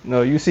too. You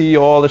know, you see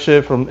all the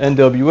shit from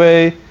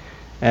NWA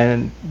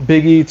and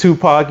Biggie,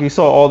 Tupac. You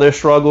saw all their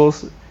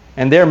struggles,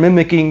 and they're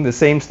mimicking the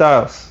same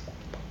styles,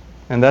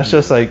 and that's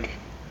just like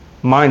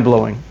mind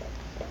blowing.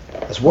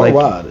 It's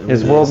worldwide. Like,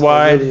 it's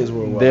worldwide. It really is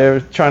worldwide. They're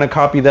trying to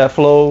copy that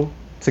flow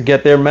to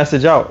get their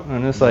message out,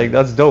 and it's like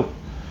that's dope.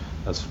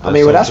 That's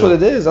what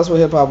it is. That's what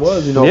hip hop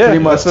was. You know, pretty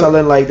much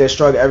telling like their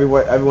struggle,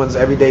 everyone's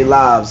everyday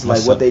lives,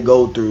 like what they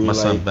go through. My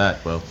son like,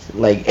 back, bro.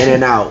 Like in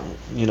and out.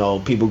 You know,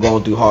 people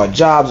going through hard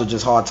jobs or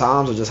just hard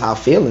times or just how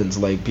feelings.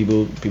 Like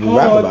people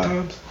rap about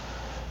it.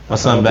 My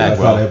son back,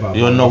 bro.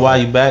 You wanna know why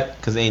you back?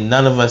 Because ain't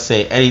none of us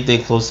say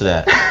anything close to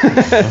that.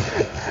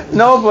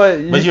 No,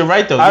 but you're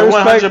right though. You're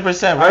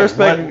 100% right. I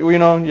respect you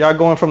know y'all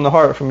going from the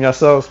heart from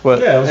yourselves,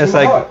 but it's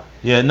like heart.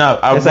 Yeah, no.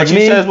 What you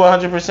said is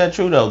 100%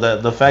 true though.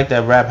 The fact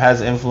that rap has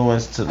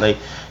influenced to like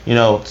you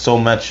know so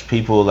much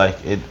people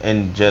like it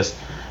and just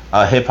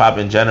hip hop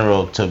in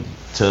general to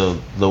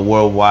the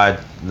worldwide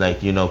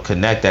like you know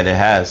connect that it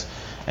has.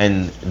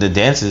 And the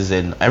dances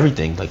and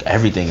everything, like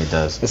everything it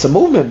does. It's a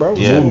movement, bro.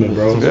 It's a movement,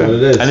 bro. That's what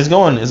it is. And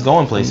it's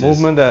going places. A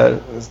movement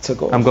that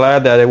I'm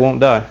glad that it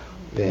won't die.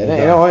 Yeah,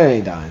 it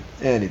ain't dying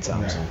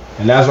anytime soon.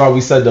 And that's why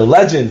we said the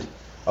legend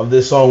of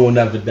this song will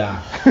never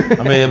die.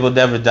 I mean, it will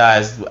never die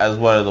as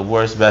one of the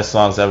worst, best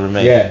songs ever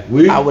made. Yeah,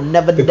 I would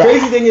never die. The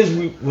crazy thing is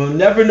we'll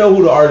never know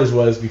who the artist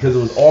was because it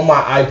was on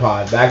my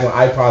iPod back when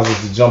iPods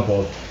was the jump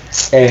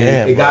off.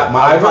 And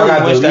my iPod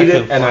got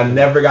deleted and I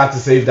never got to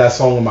save that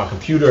song on my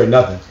computer or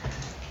nothing.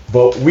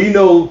 But we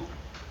know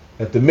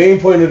that the main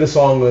point of the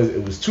song was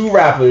it was two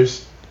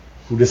rappers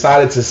who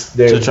decided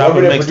to drop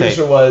their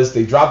producer was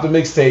they dropped the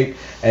mixtape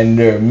and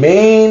their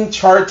main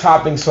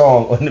chart-topping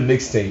song on the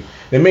mixtape,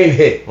 their main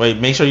hit. Wait,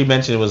 make sure you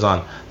mention it was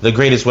on the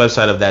greatest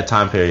website of that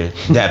time period,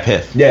 Dat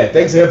Piff. Yeah,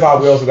 thanks to hip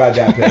hop, we also got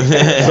Dat Piff.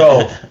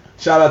 So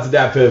shout out to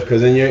Dat Piff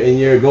because in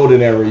your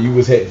golden era you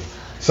was hitting.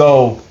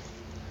 So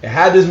it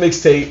had this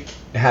mixtape.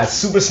 It had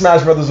Super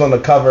Smash Brothers on the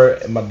cover,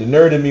 and the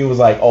nerd in me was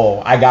like,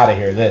 "Oh, I gotta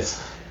hear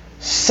this."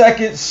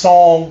 Second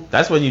song.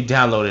 That's when you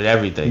downloaded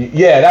everything.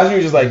 Yeah, that's when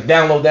you just like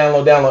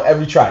download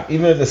every track.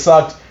 Even if it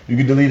sucked, you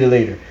could delete it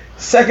later.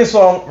 Second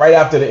song, right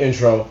after the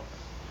intro,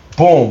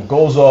 boom,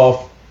 goes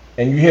off,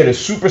 and you hear the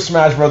Super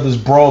Smash Brothers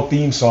Brawl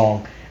theme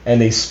song, and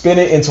they spin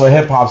it into a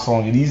hip hop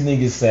song, and these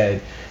niggas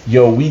said,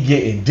 "Yo, we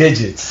getting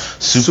digits.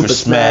 Super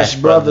Smash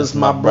Brothers,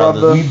 my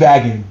brother. We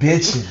bagging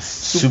bitches.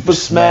 Super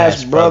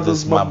Smash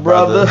Brothers, my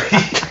brother."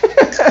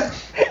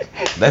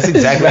 That's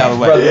exactly how it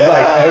went. Brothers,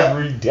 like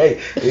every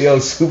day. Yo,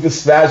 Super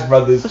Smash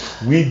Brothers,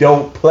 we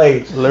don't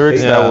play.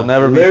 Lyrics that will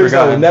never be Lyrics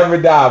that will forgotten. never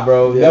die,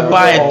 bro. Yeah. Never go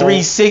Buying home.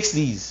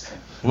 360s.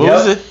 What Yep.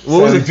 was it? What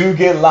So was the it? dude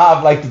get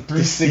live like the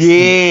 360.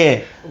 Yeah.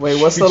 Wait,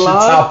 what's Shoot the your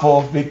line? top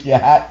off, make your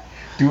hat,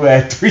 do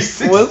at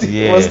 360.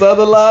 Yeah. What's the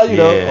other line? You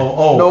Yeah.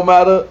 know, no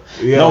matter.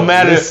 Yo, No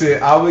matter-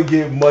 Listen, I would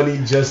get money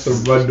just to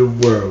run the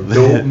world.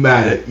 Don't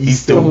matter.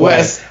 East or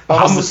West.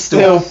 I'ma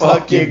still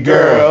fuck your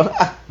girl.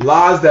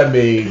 Lies that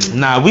made.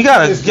 Nah, we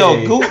gotta This yo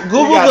game.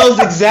 Google those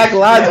exact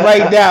lines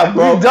right now,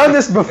 bro. We've done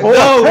this before.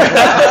 No.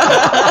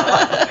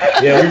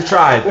 Yeah, we've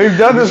tried. We've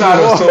done this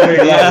tried on before. so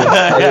many Yeah.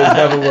 levels. It's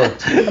never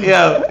worked.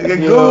 Yo,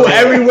 Google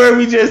every word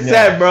we just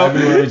said, bro.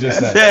 every word we just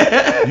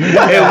said. You do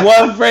In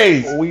one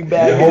phrase. We Yeah,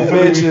 back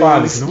hopefully we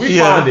find it. 'Cause if we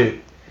Yeah. find it,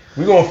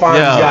 we're gonna find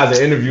Yo. these guys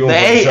and interview them.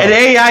 An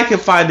AI can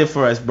find it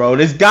for us, bro.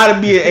 There's gotta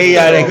be an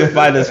AI that can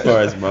find us for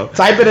us, bro.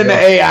 Type it in the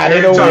AI.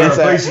 They know Every what time it's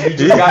I replace at. you, you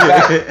just got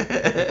back.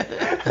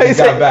 You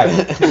got back.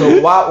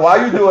 So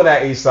while you doing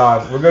that,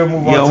 A-Side, we're gonna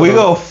move on. Yo, to we the-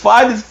 gonna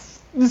find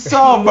this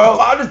song, bro.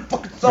 Find this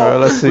fucking song. Alright,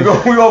 let's see.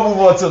 We're gonna move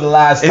on to the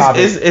last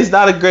topic. It's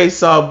not a great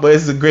song, but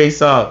it's a great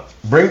song.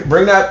 Bring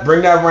that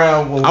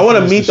round. when we I want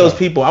to finish meet the those show.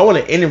 people. I want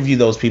to interview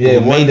those people Yeah,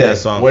 who one made day. that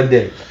song. One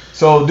day.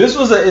 So this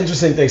was an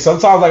interesting thing.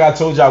 Sometimes, like I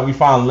told y'all, we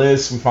find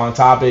lists, we find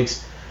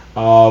topics.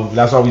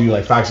 That's why we do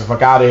like facts and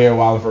fuck out of here,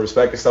 Wilding for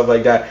Respect and stuff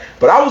like that.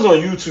 But I was on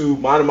YouTube,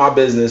 minding my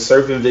business,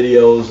 surfing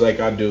videos like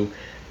I do,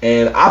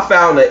 and I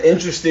found an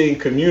interesting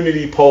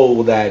community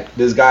poll that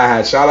this guy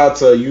had. Shout out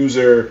to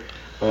user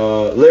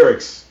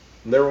Lyrics,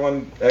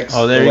 Lyr1X.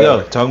 Oh, there you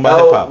go. Talking about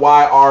hip hop.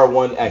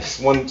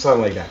 LYR1X,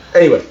 something like that.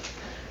 Anyway,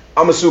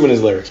 I'm assuming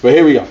his lyrics, but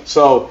here we go.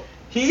 So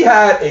he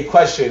had a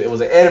question. It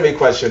was an anime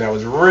question that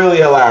was really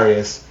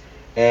hilarious,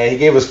 and he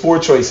gave us 4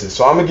 choices.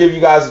 So I'm gonna give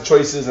you guys the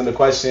choices and the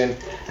question,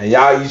 and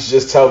y'all each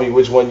just tell me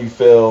which one you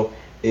feel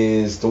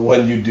is the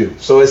one you do.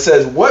 So it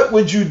says, what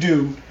would you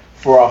do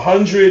for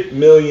 $100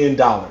 million?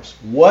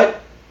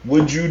 What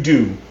would you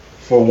do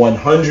for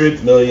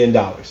 $100 million?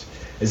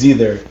 It's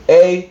either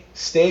A,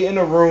 stay in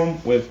a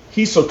room with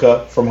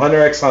Hisoka from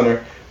Hunter x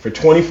Hunter for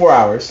 24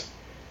 hours.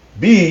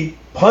 B,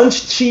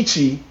 punch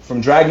Chi-Chi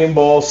from Dragon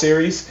Ball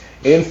series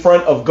in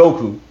front of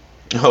Goku.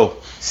 Oh,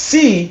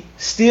 C,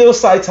 steal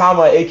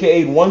Saitama,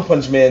 aka One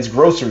Punch Man's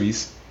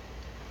groceries.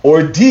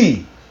 Or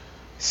D,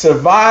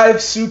 survive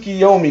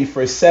Tsukiyomi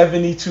for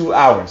 72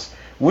 hours.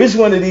 Which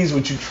one of these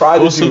would you try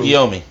who's to do?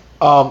 Tsukiyomi?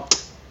 Oh,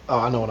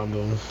 I know what I'm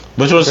doing.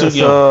 Which one's That's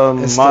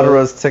Tsukiyomi? It's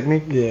Madara's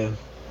technique. Yeah.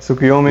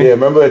 Tsukiyomi. Yeah,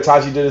 remember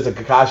Itachi did this to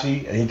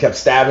Kakashi and he kept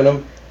stabbing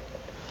him?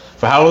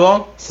 For how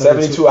long?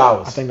 72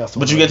 hours. I think that's the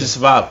But one. you get to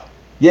survive.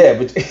 Yeah,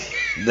 but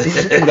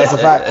That's a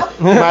fact.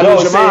 Might no,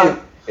 lose your mind.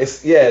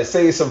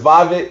 say you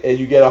survive it and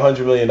you get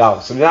 $100 million.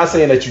 So they're not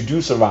saying that you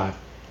do survive.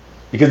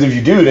 Because if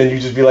you do, then you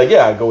just be like,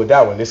 yeah, I'd go with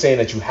that one. They're saying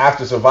that you have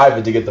to survive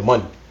it to get the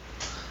money.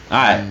 All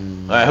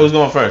right. Who's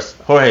going first?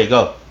 Jorge,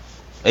 go.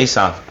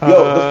 A-San.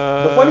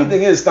 Yo, the funny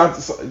thing is,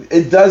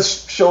 it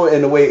does show it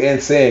in the way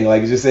Ant's saying.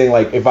 Like, it's just saying,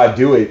 like, if I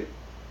do it,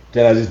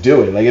 then I just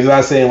do it. Like, it's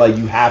not saying, like,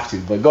 you have to.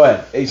 But go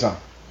ahead, A-Sean.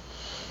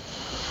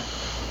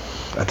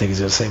 I think he's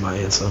gonna say my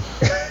answer.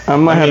 I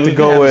might have to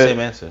go the with same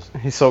answers.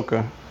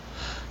 Hisoka.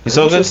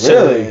 Hisoka?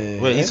 Really?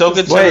 Wait,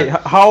 Hisoka? Wait,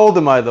 how old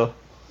am I though?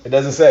 It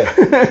doesn't say.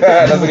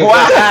 That's a good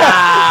question.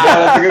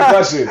 Yeah, that's a good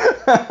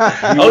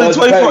question. You Only was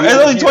 24. petty. It's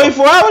only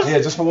 24 hours. Yeah,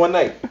 just for one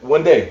night.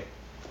 One day.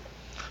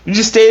 You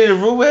just stayed in the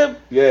room with him.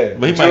 Yeah. But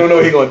But he you might- don't know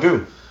what he going to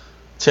do.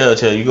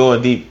 Chill. You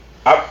going deep.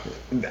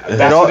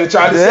 That's what they're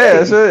trying to say. Yeah,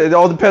 that's it. It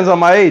all depends on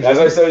my age. That's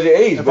what I said was your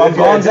age. If But I'm if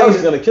you're an gone, adult, then-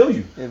 he's going to kill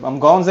you. If I'm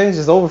Gon's age,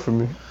 it's over for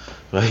me.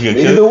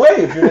 Either way,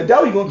 if you're an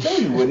adult, he's going to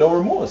kill you with no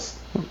remorse.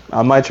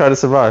 I might try to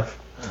survive.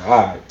 All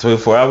right.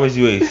 24 hours.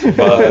 You ate.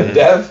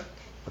 Dev?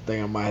 I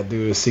think I might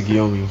do is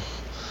Tsukiyomi.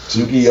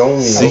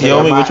 Tsukiyomi.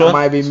 Tsukiyomi, which one?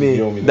 Might be me.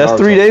 Tsukiyomi, That's Naruto.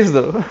 3 days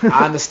though.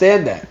 I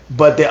understand that,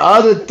 but the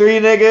other 3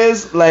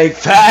 niggas, like,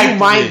 Factory. you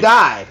might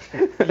die.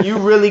 You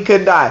really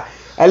could die.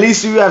 At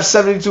least you have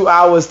 72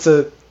 hours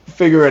to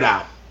figure it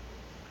out.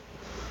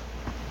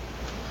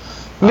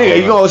 Nigga,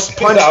 you gonna I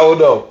punch? don't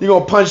know. You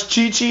gonna punch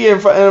Chi-Chi in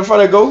front of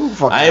Goku?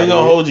 Fuck I ain't that,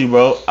 gonna nigga. hold you,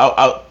 bro.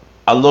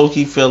 I low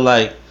key feel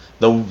like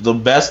the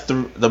best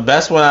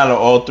one out of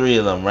all 3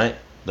 of them, right?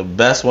 The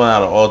best one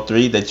out of all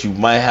 3 that you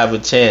might have a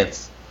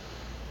chance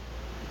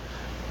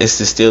is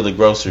to steal the There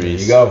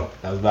groceries. you go.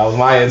 That was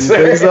my You answer.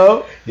 think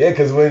so? Yeah,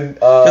 because when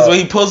Because when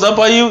he pulls up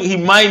on you, he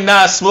might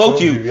not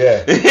smoke you.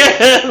 Yeah.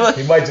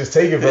 He might just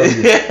take it from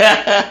you.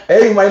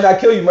 And he might not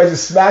kill you. He might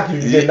just smack you.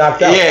 You get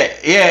knocked out.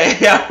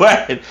 Yeah,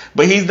 right.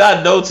 But he's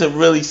not known to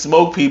really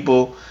smoke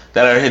people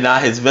that are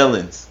not his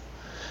villains.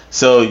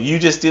 So you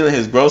just stealing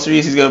his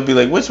groceries, he's gonna be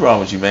like, "What's wrong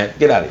with you, man?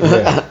 Get out of here."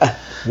 Yeah.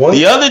 Once,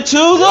 The other 2,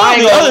 though, I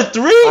ain't the gonna- other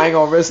 3, I ain't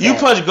gonna risk you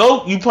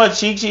that. you punch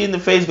Chi-Chi in the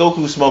face,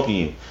 Goku's smoking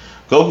you.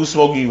 Goku's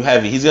smoking you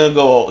heavy. He's gonna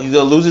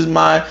lose his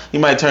mind. He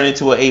might turn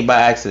into an 8 by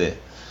accident.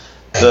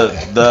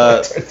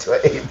 the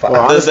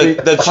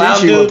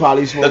clown dude,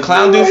 the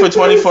clown dude for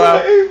 24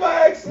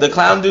 hours, the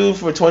clown dude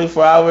for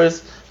 24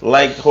 hours,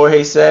 like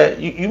Jorge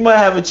said, you might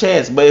have a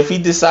chance, but if he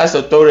decides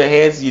to throw the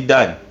hands, you're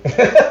done.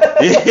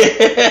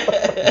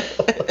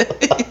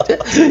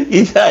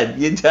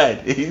 You're done.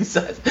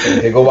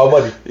 Here go my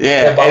money.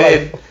 Yeah, and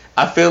then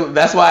I feel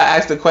that's why I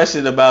asked the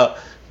question about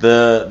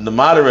the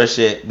Madara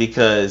shit,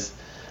 because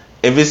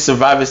if it's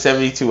surviving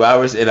 72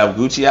 hours and I'm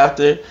Gucci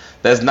after,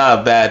 that's not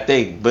a bad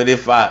thing. But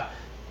if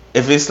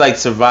it's like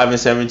surviving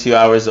 72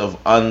 hours of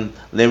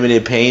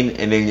unlimited pain,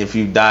 and then if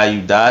you die,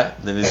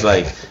 then it's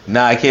like,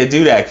 nah, I can't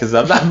do that because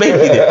I'm not making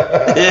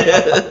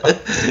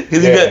it.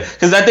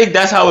 Because I think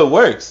that's how it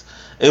works.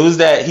 It was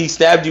that he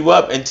stabbed you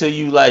up until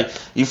you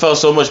felt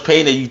so much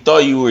pain that you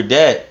thought you were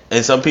dead,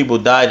 and some people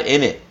died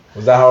in it.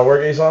 Was that how it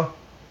worked, Asan?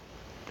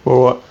 For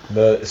what?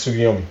 The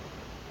Tsukiyomi.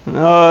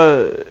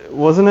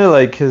 Wasn't it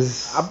like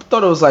his? I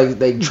thought it was like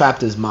they trapped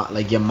his mind,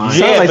 like your mind.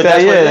 Yeah, like but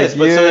that. that's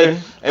what Yeah, it is.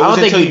 But so I don't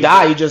think you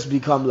die. You just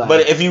become like.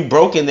 But if you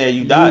broke in there,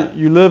 you died.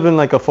 You live in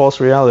like a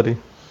false reality.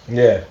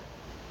 Yeah.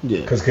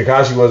 Yeah. Because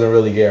Kakashi wasn't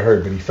really getting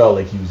hurt, but he felt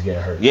like he was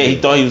getting hurt. Yeah, he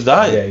thought he was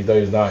dying. Yeah, he thought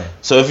he was dying.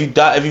 So if you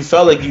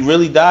felt like you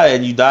really died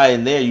and you die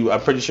in there,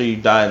 I'm pretty sure you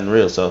die in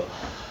real. So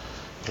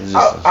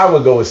I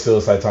would go with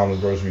still Saitama's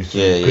grocery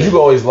store. Yeah, Because you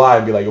could always lie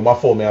and be like, yo, my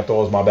fault, man. I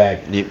thought it was my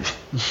bag. Yeah.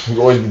 You could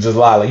always just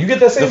lie. Like, you get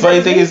that same The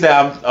funny thing thing is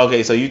that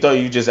so you thought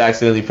you just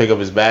accidentally pick up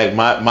his bag.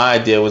 My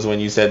idea was when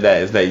you said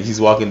that is that he's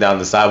walking down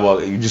the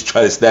sidewalk and you just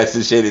try to snatch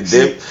the shit and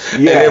dip.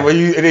 Yeah.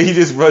 And then he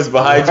just runs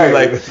behind you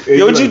like,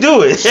 yo, what you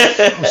doing?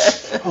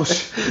 Oh,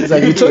 shit. He's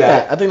like, you took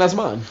that. I think that's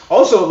mine.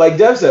 Also, like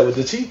Dev said, with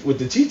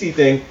the Chi-Chi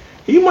thing,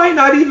 he might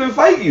not even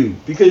fight you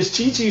because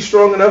Chi-Chi's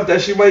strong enough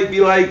that she might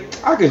be like,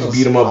 I could just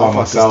beat him up by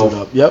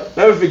myself. Yep.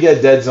 Never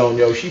forget Dead Zone,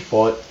 yo. She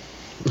fought.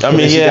 I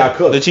mean, she yeah, got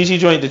cooked. the Chi-Chi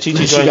joint, She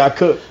got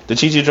cooked. the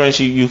Chi-Chi joint,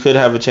 you could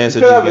have a chance.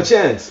 You could have a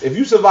chance. If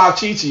you survive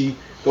Chi-Chi,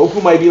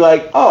 Goku might be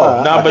like,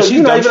 oh, nah, but she's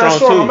you're not dumb even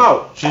strong too. I'm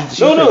out.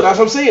 No, that's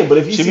what I'm saying. But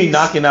if he she be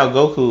knocking out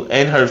Goku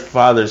and her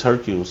father's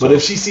Hercule. So. But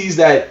if he sees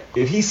that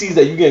you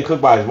getting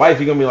cooked by his wife,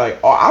 he's gonna be like,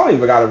 oh, I don't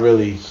even gotta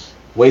really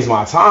waste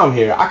my time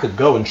here. I could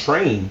go and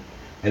train,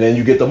 and then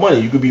you get the money.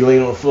 You could be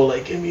laying on the floor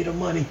like, give me the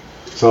money.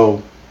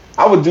 So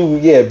I would do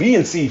B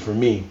and C for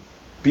me.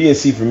 B and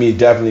C for me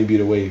definitely be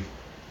the wave.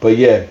 But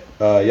yeah,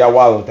 y'all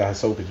wildin' with that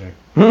Hisoka drink.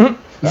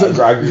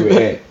 I agree with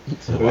Ant.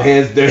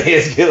 Their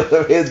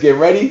hands get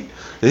ready.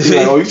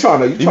 Like, oh, you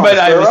trying to might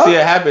not even see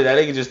it happen. That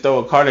nigga just throw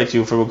a card at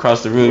you from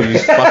across the room. You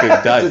just fucking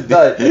done. Just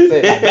done. That's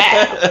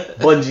it.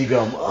 Bungee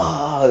gum.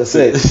 Oh, that's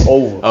it. It's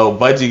over. Oh,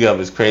 bungee gum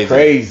is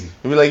crazy.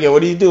 You be like, yo,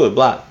 what are you doing?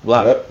 Block.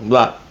 Yep.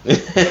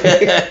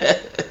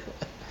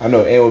 I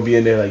know Ant would be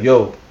in there like,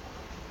 yo,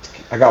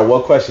 I got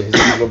one question. His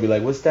gonna be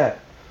like, what's that?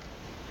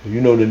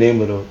 You know the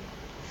name of the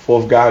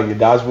fourth guy on your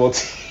dodgeball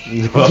team?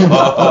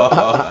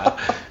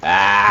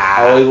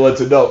 I always want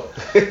to know.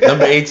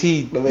 Number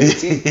 18. Number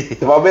 18.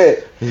 My man.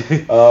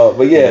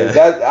 But yeah,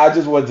 that I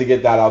just wanted to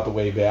get that out the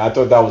way, man. I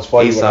thought that was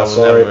funny when I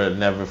saw it.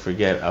 Never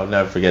forget. I'll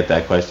never forget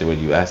that question when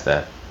you asked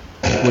that.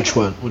 Which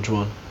one?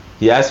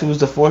 He asked who was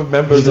the fourth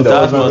member of the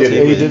dodgeball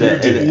team.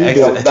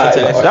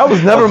 That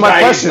was never my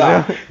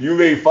question. You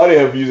made fun of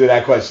him using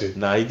that question.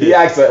 Nah, he did. He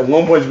asked a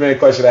One Punch Man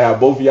question. I had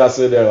both of y'all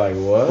sitting there like,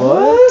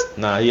 what?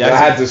 Nah, I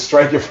had to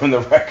strike it from the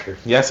record.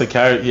 He asked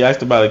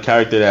about a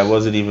character that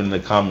wasn't even in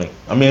the comic.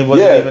 I mean, it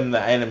wasn't even in the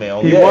anime.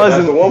 Only He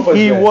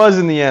was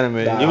in the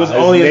anime. Nah, he was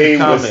only in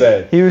the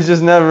comic. He was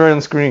just never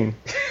on screen.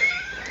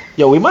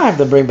 Yo, we might have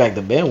to bring back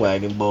the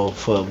bandwagon ball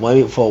for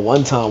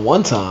one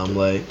time.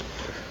 Like,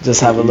 just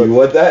have a look. You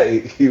want that?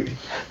 He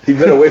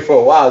been away for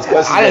a while.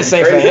 I didn't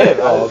say for him.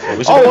 Oh,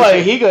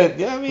 okay. He could.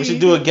 Yeah, I mean, we should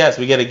do a guest.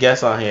 We get a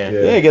guest on here.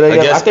 Yeah, get a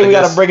guest. I think we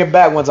got to bring it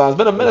back one time. It's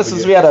been a minute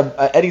since we had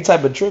a any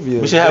type of trivia.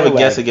 We should have a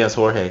guest against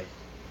Jorge.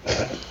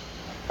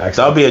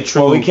 That'll be a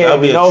true. Well, we can't.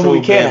 We know who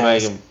we can't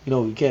ask. bandwagon. You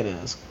know who we can't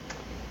ask.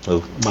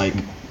 Who? Mike.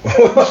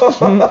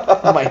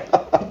 Mike.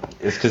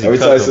 It's because every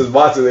time he says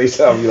Matsu, they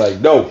tell me like,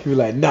 no. He be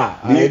like, nah,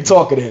 I ain't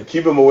talking to him.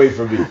 Keep him away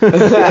from me.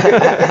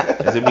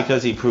 Is it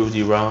because he proved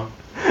you wrong?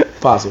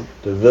 Possible.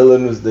 The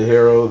villain was the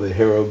hero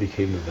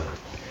became the villain.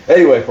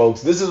 Anyway,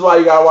 folks, this is why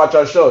you gotta watch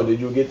our show.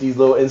 Did you get these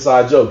little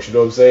inside jokes? You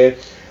know what I'm saying?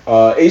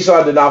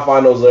 Aishan did not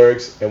find those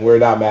lyrics, and we're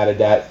not mad at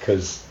that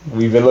because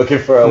we've been looking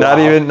for a not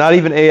while. Not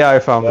even AI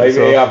found them. Not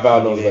even AI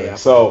found those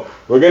lyrics. So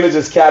we're gonna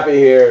just cap it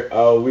here.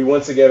 We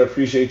once again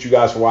appreciate you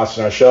guys for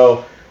watching our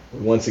show. We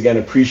once again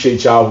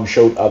appreciate y'all who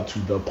showed up to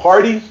the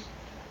party.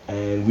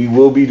 And we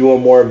will be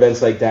doing more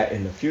events like that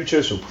in the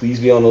future, so please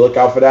be on the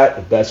lookout for that.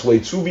 The best way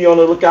to be on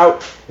the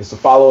lookout is to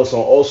follow us on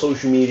all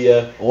social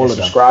media and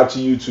subscribe to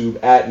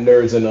YouTube at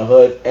Nerds in the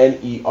Hood,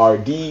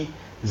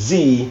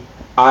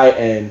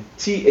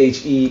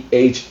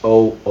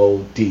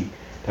 NERDZINTHEHOOD.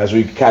 That's where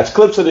you can catch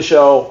clips of the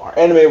show, our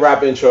anime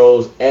rap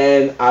intros,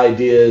 and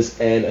ideas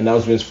and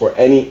announcements for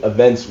any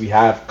events we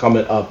have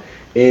coming up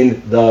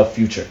in the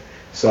future.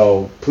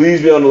 So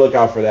please be on the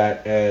lookout for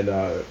that.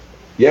 And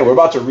yeah, we're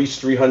about to reach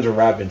 300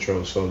 rap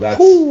intros, so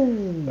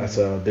that's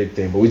a big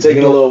thing. But we're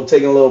taking a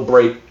little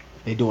break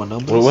They doing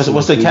numbers.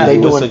 What's the cap? They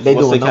What's doing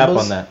the cap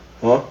numbers? on that?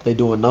 Huh? They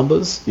doing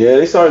numbers. Yeah,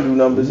 they starting to do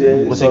numbers.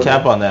 Yeah. What's the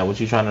cap on that? What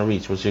you trying to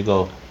reach? What's your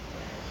goal?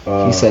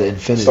 He said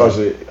infinity. Starts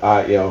with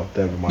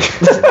never mind.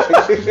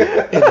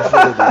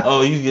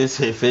 Oh, you get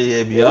say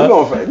Yeah, we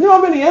going for, you know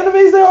how many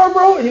animes there are,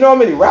 bro? You know how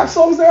many rap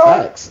songs there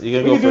are? Facts. You We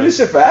gonna can go do this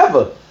first? shit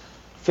forever.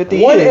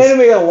 50 One years.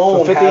 anime alone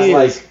For 50 has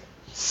years. like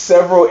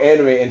several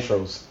anime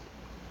intros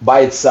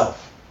by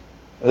itself.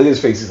 Look at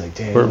his face. He's like,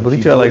 damn. Bro,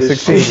 Bleach had like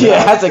 16.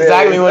 Yeah, that's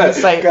exactly what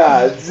it's like.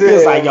 God damn. He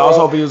was like, yo, I was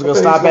hoping he was gonna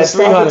stop at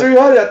 300.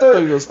 300. I thought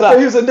he was gonna I stop. thought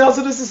he was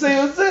announcing this to say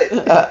it was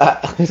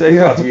it. He said, He's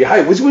about to be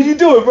hype. Which one you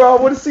doing, bro?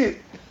 I want to see it.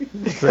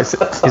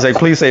 he's like,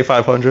 please say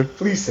 500.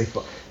 Please say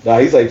Nah,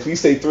 he's like, please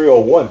say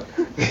 301.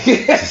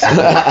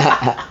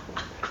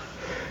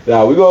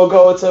 Nah, we gonna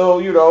go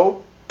until, you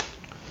know,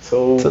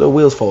 Till the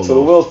wheels fall till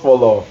the off. wheels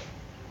fall off.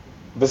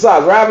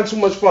 Besides, we're having too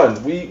much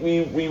fun.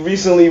 We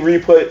recently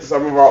re-put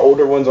some of our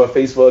older ones on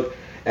Facebook,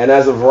 and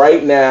as of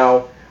right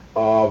now,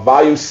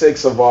 Volume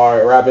 6 of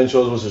our rap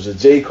intros, which was a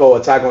J. Cole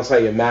Attack on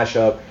Titan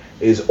mashup,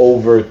 is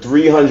over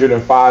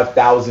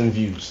 305,000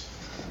 views.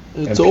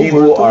 It's And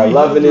people are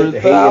loving it, hating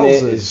it.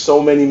 300,000. There's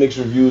so many mixed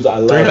reviews. I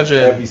love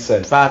every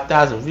cent.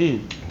 5,000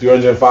 views.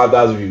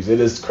 305,000 views.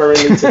 It is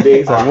currently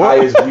today our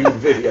highest viewed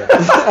video.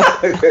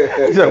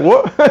 He said,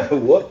 what?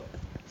 What?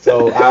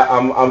 So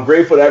I'm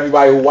grateful to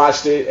everybody who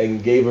watched it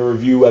and gave a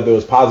review, whether it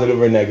was positive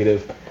or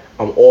negative.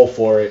 I'm all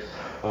for it.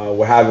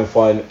 We're having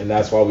fun, and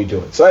that's why we do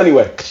it. So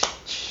anyway,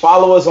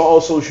 follow us on all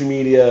social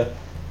media.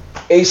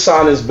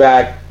 Asan is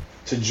back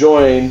to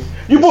join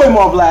your boy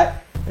Mar Black.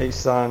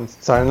 H-Son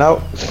signing out.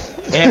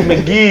 Aunt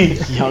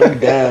McGee. Young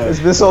dad. It's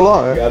been so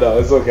long. I know,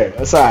 it's okay.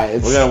 That's alright.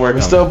 We're gonna work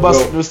We're on still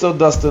it. we're still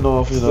dusting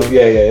off, you know.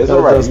 Yeah, it's Gotta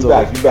all right. dust You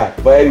back, off. you back.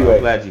 But I'm anyway,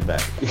 glad you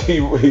back.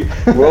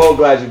 we're all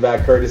glad you're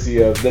back,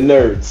 courtesy of the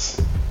Nerds.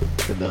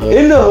 In the hood.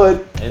 In the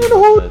Hood, In the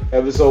hood.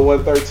 episode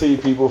 113,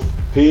 people.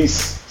 Peace.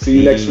 See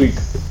you next week.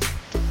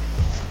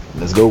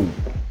 Let's go.